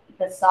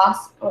the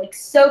sauce like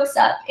soaks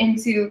up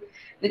into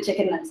the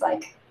chicken that's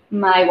like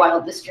my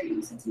wildest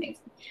dreams. It's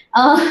amazing.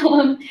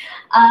 And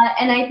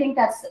I think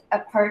that's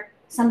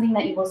something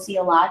that you will see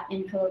a lot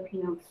in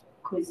Filipino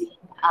cuisine.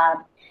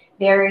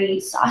 Very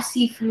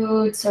saucy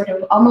food, sort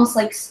of almost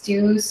like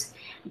stews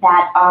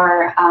that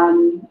are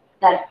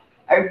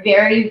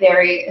very,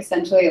 very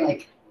essentially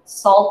like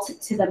salt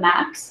to the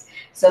max.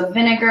 So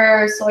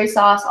vinegar, soy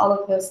sauce, all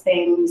of those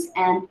things.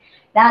 And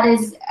that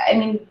is, I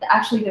mean,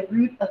 actually the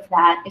root of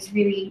that is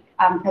really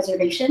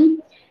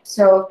preservation.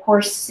 So of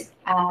course,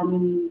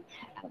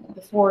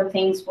 before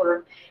things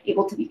were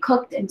able to be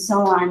cooked and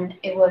so on,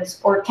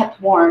 or kept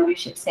warm, I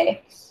should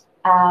say.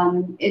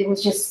 It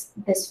was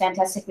just this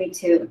fantastic way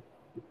to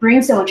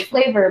bring so much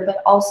flavor,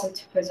 but also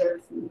to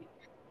preserve food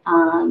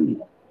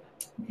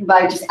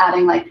by just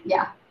adding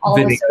all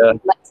vinegar,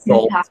 the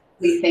salt,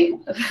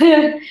 thing.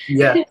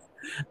 Yeah.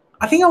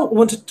 I think I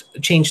want to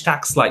change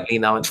tack slightly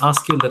now and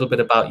ask you a little bit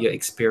about your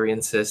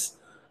experiences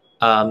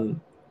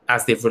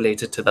as they've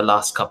related to the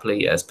last couple of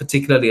years,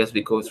 particularly as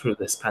we go through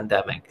this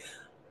pandemic.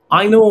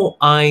 I know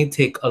I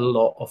take a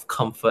lot of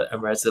comfort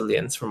and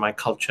resilience from my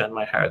culture and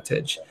my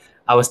heritage.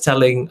 I was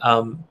telling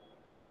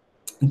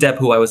Deb,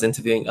 who I was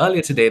interviewing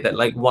earlier today, that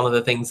like one of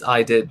the things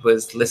I did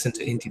was listen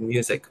to Indian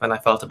music when I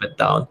felt a bit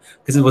down,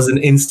 because it was an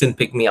instant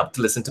pick-me-up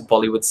to listen to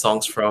Bollywood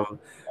songs from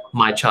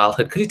my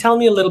childhood. Could you tell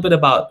me a little bit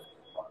about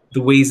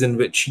the ways in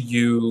which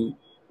you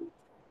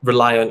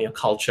rely on your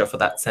culture for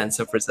that sense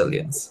of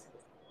resilience?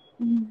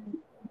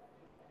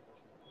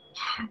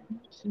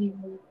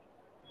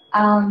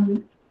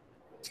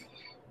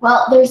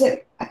 Well, there's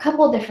a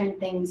couple different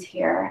things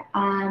here.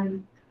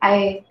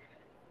 I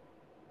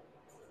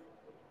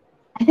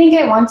think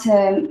I want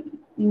to,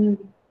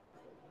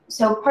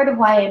 so part of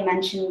why I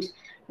mentioned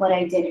what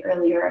I did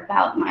earlier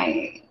about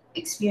my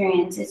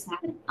experience is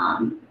that,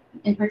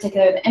 in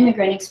particular, the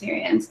immigrant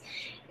experience,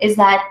 is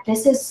that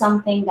this is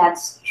something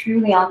that's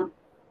truly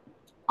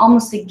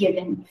almost a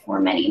given for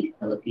many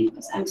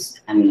Filipinos.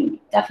 I mean,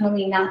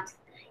 definitely not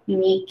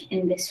unique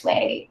in this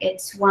way.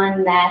 It's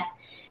one that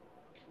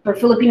for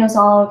Filipinos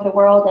all over the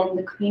world and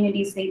the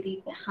communities they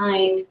leave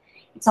behind,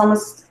 it's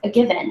almost a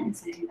given,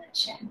 as I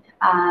mentioned.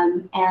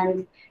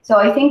 And so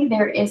I think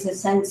there is a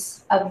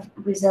sense of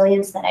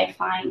resilience that I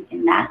find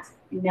in that,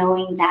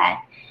 knowing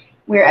that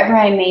wherever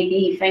I may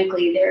be,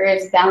 frankly, there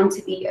is bound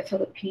to be a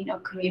Filipino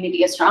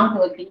community, a strong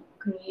Filipino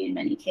community in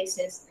many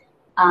cases.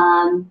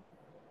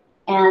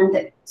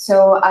 And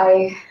so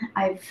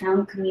I've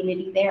found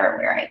community there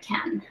where I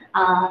can.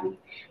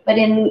 But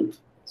in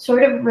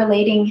sort of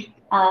relating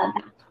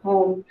back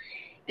home,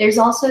 there's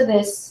also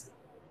this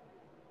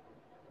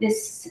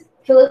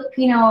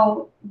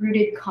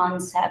Filipino-rooted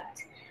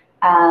concept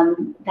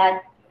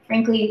that,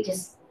 frankly,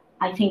 just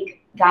I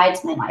think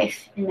guides my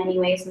life in many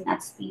ways, and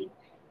that's the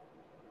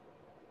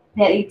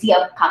idea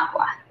of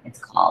kapwa. It's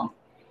called,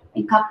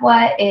 and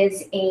kapwa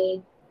is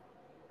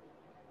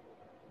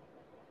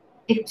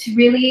it's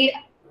really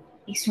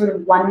a sort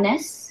of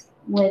oneness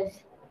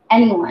with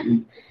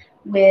anyone,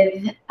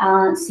 with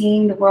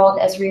seeing the world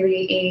as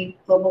really a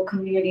global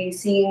community,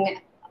 seeing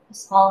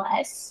us all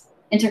as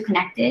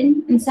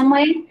interconnected in some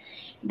way.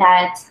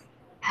 That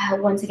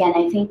once again,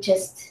 I think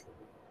just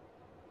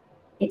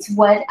it's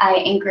what I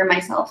anchor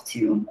myself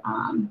to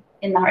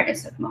in the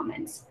hardest of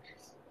moments.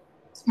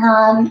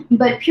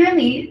 But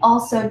purely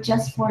also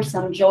just for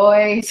some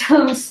joy,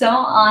 so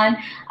on,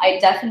 I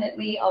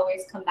definitely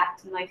always come back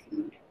to my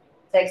food.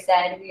 As I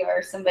said, we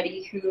are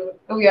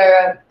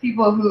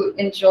people who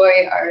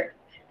enjoy our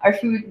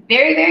food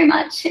very, very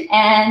much.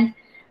 And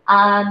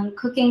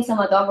cooking some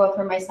adobo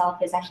for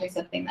myself is actually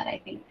something that I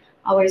think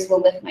always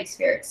will lift my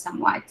spirits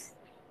somewhat.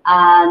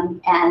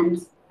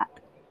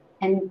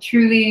 And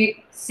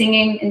truly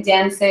singing and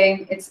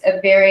dancing, it's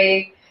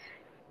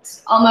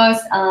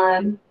almost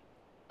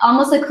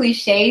a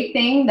cliche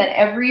thing that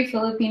every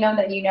Filipino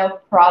that you know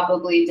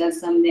probably does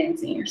some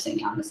dancing or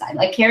singing on the side.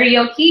 Like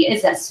karaoke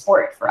is a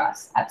sport for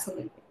us,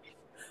 absolutely.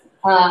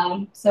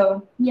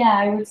 So yeah,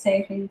 I would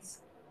say things.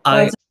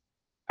 I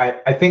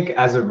think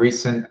as of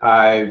recent,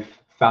 I've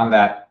found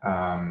that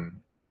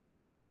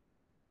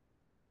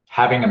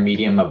having a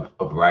medium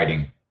of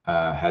writing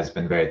has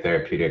been very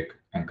therapeutic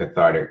and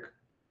cathartic.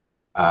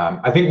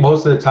 I think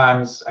most of the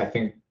times, I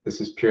think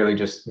this is purely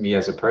just me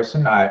as a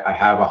person. I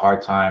have a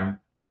hard time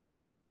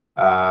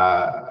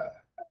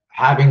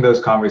having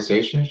those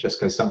conversations just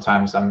because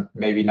sometimes I'm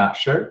maybe not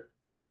sure.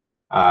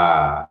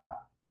 And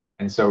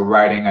so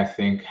writing, I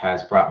think,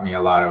 has brought me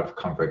a lot of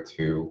comfort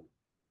to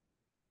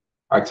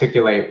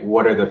articulate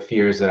what are the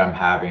fears that I'm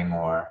having,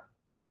 or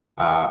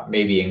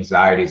maybe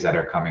anxieties that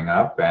are coming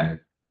up, and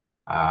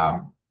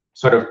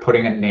sort of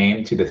putting a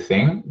name to the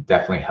thing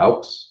definitely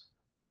helps.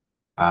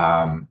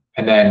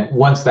 And then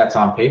once that's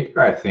on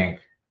paper, I think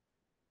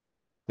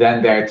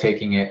then they're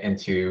taking it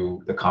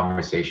into the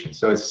conversation.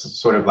 So it's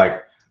sort of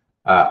like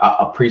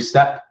a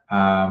pre-step.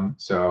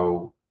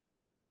 So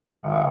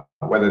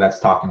whether that's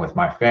talking with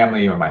my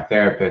family or my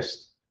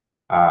therapist,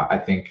 I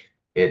think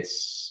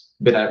it's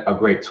been a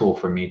great tool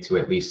for me to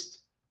at least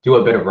do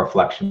a bit of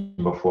reflection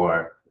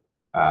before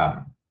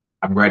I'm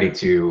ready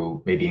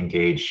to maybe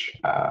engage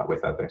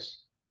with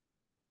others.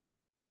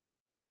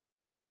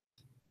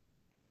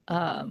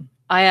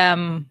 I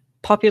am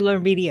popular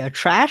media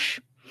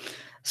trash.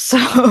 So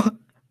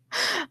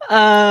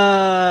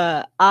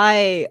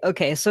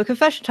so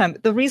confession time.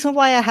 The reason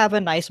why I have a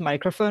nice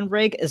microphone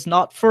rig is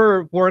not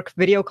for work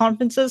video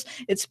conferences.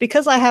 It's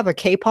because I have a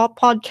K-pop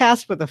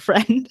podcast with a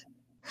friend.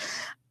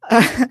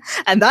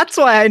 And that's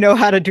why I know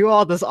how to do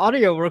all this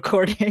audio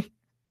recording.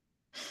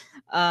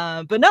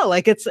 But no,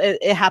 like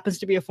it happens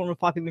to be a form of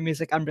popular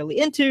music I'm really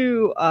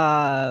into,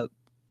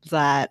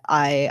 that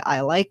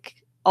I like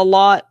a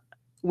lot,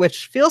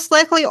 which feels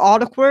slightly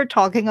awkward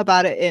talking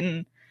about it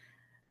in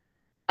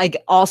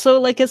also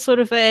like it's sort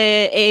of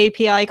a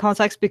API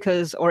context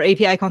because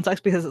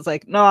it's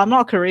like, no, I'm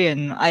not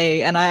Korean.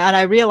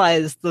 I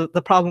realize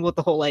the problem with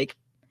the whole like,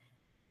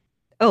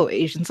 oh,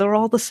 Asians are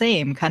all the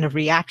same kind of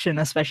reaction,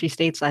 especially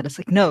stateside. It's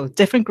like, no,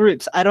 different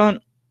groups. I know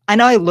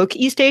I look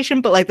East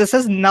Asian, but like this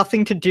has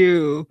nothing to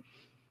do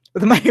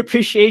with my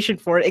appreciation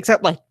for it,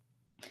 except like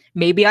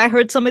maybe I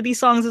heard some of these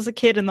songs as a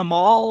kid in the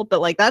mall, but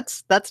like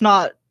that's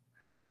not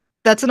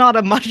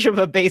a much of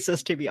a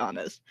basis, to be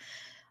honest.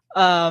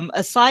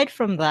 Aside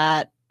from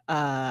that,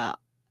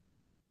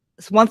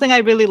 one thing I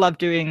really loved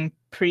doing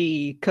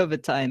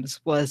pre-COVID times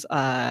was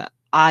I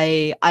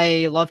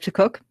love to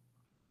cook.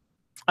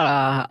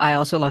 I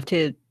also love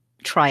to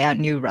try out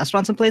new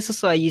restaurants and places.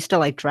 So I used to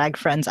like drag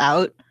friends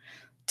out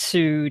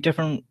to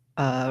different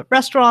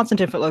restaurants and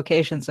different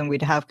locations, and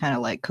we'd have kind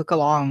of like cook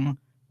along,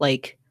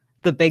 like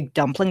the big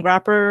dumpling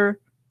wrapper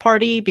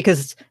party,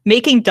 because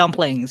making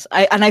dumplings,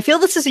 I feel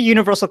this is a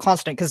universal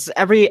constant because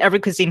every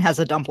cuisine has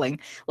a dumpling.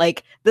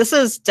 Like this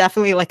is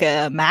definitely like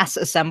a mass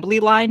assembly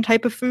line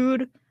type of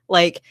food.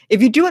 Like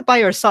if you do it by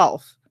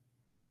yourself,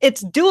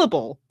 it's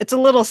doable. It's a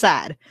little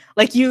sad.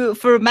 Like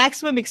for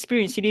maximum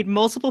experience, you need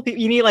multiple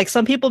people. You need like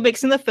some people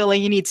mixing the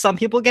filling. You need some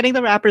people getting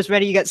the wrappers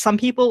ready. You get some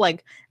people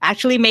like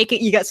actually make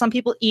it. You get some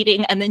people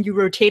eating, and then you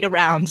rotate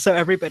around so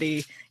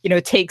everybody,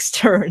 takes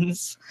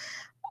turns.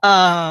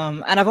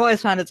 And I've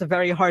always found it's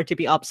very hard to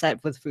be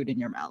upset with food in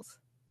your mouth.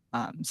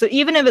 So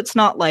even if it's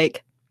not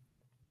like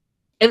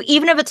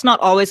even if it's not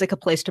always like a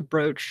place to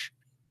broach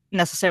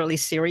necessarily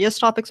serious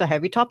topics or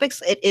heavy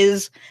topics, it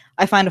is,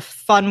 I find, a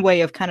fun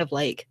way of kind of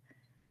like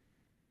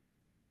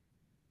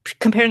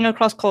comparing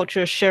across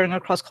cultures, sharing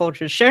across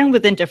cultures, sharing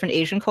within different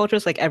Asian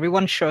cultures, like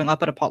everyone showing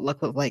up at a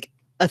potluck with like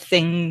a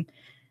thing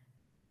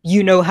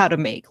you know how to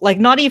make, like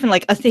not even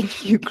like a thing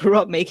you grew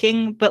up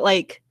making, but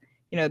like,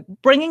 you know,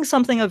 bringing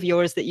something of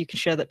yours that you can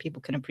share that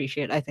people can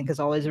appreciate, I think is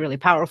always really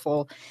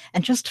powerful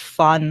and just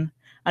fun.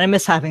 And I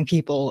miss having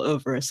people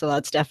over, so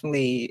that's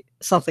definitely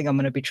something I'm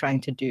going to be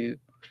trying to do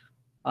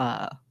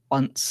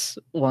once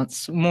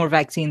more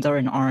vaccines are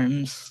in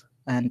arms,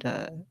 and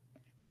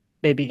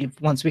maybe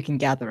once we can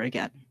gather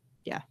again.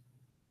 Yeah.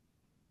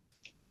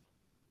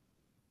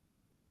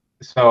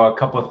 So a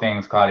couple of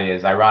things, Claudia,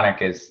 is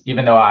ironic is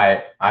even though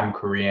I'm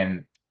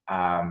Korean,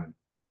 I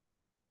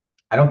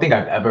don't think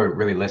I've ever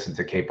really listened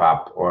to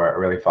K-pop or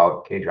really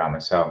followed K-drama.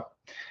 So,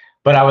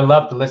 but I would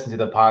love to listen to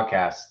the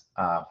podcast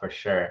for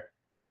sure.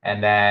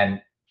 And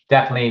then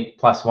definitely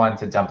 +1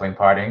 to dumpling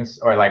partings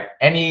or like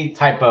any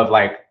type of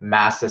like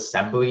mass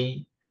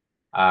assembly.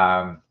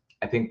 I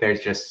think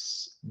there's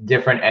just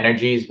different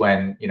energies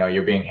when, you know,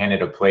 you're being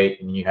handed a plate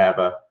and you have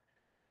a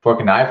fork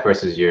and knife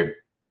versus you're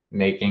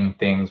making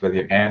things with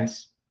your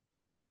hands.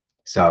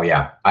 So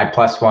yeah, I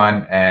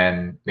 +1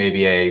 and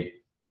maybe a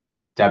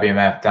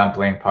WMF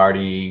dumpling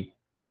party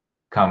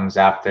comes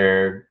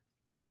after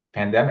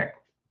pandemic.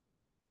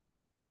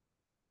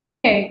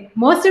 Okay,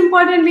 most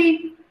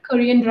importantly,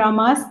 Korean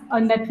dramas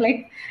on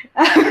Netflix.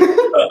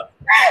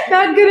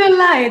 Not gonna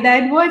lie,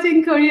 that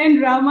watching Korean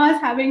dramas,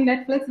 having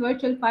Netflix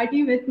virtual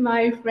party with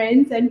my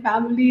friends and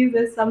families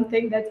is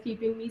something that's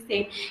keeping me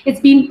sane. It's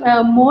been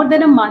more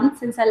than a month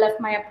since I left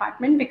my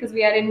apartment because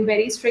we are in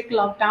very strict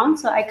lockdown,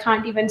 so I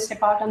can't even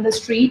step out on the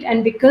street.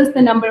 And because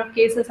the number of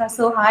cases are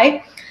so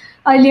high,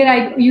 earlier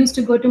I used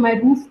to go to my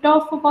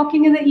rooftop for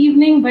walking in the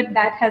evening, but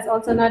that has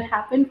also not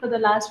happened for the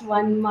last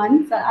 1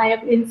 month. So I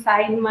am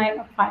inside my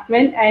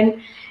apartment,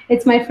 and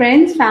it's my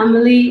friends,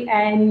 family,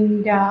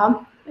 and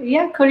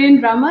yeah, Korean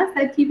dramas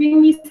that are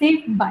keeping me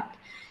safe. But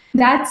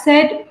that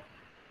said,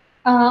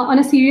 on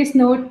a serious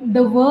note,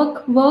 the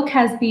work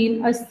has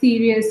been a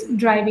serious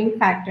driving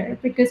factor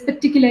because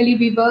particularly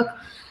we work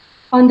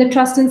on the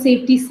trust and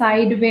safety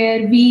side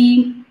where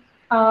we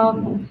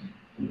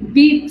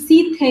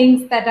see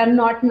things that are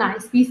not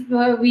nice. We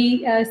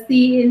see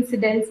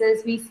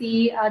incidences. We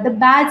see the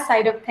bad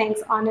side of things,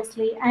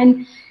 honestly,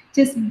 and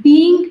just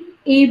being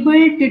able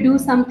to do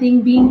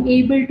something, being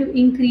able to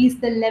increase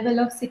the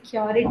level of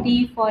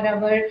security for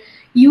our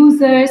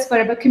users, for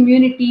our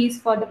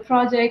communities, for the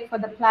project, for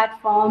the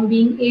platform,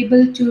 being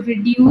able to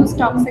reduce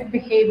toxic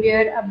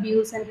behavior,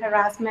 abuse, and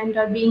harassment,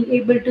 or being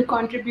able to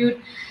contribute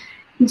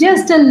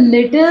just a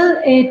little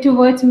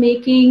towards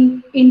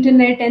making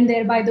internet and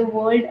thereby the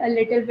world a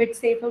little bit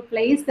safer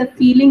place. The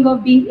feeling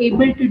of being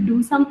able to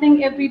do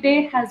something every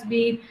day has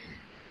been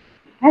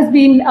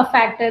a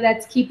factor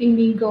that's keeping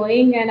me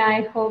going, and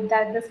I hope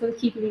that this will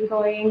keep me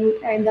going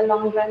in the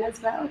long run as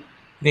well.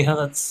 Neha,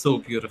 that's so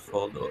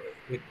beautiful. Though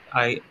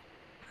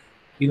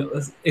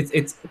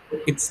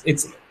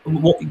it's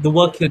the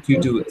work that you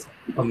do is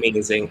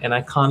amazing, and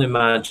I can't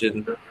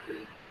imagine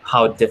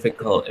how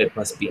difficult it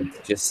must be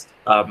to just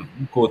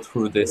go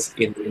through this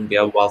in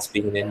India whilst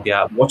being in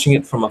India. Watching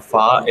it from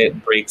afar,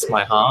 it breaks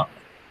my heart.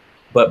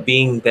 But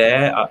being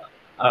there,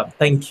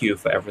 thank you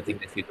for everything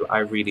that you do. I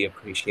really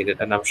appreciate it,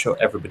 and I'm sure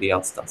everybody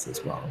else does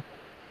as well.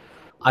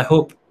 I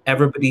hope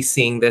everybody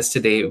seeing this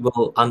today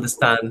will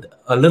understand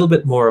a little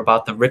bit more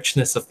about the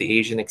richness of the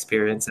Asian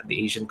experience and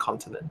the Asian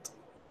continent.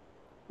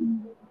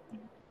 Thank you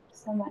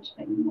so much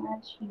for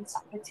this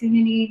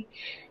opportunity,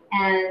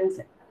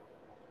 and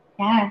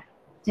yeah,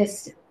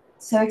 just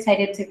so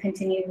excited to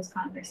continue this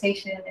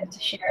conversation and to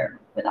share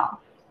with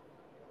all.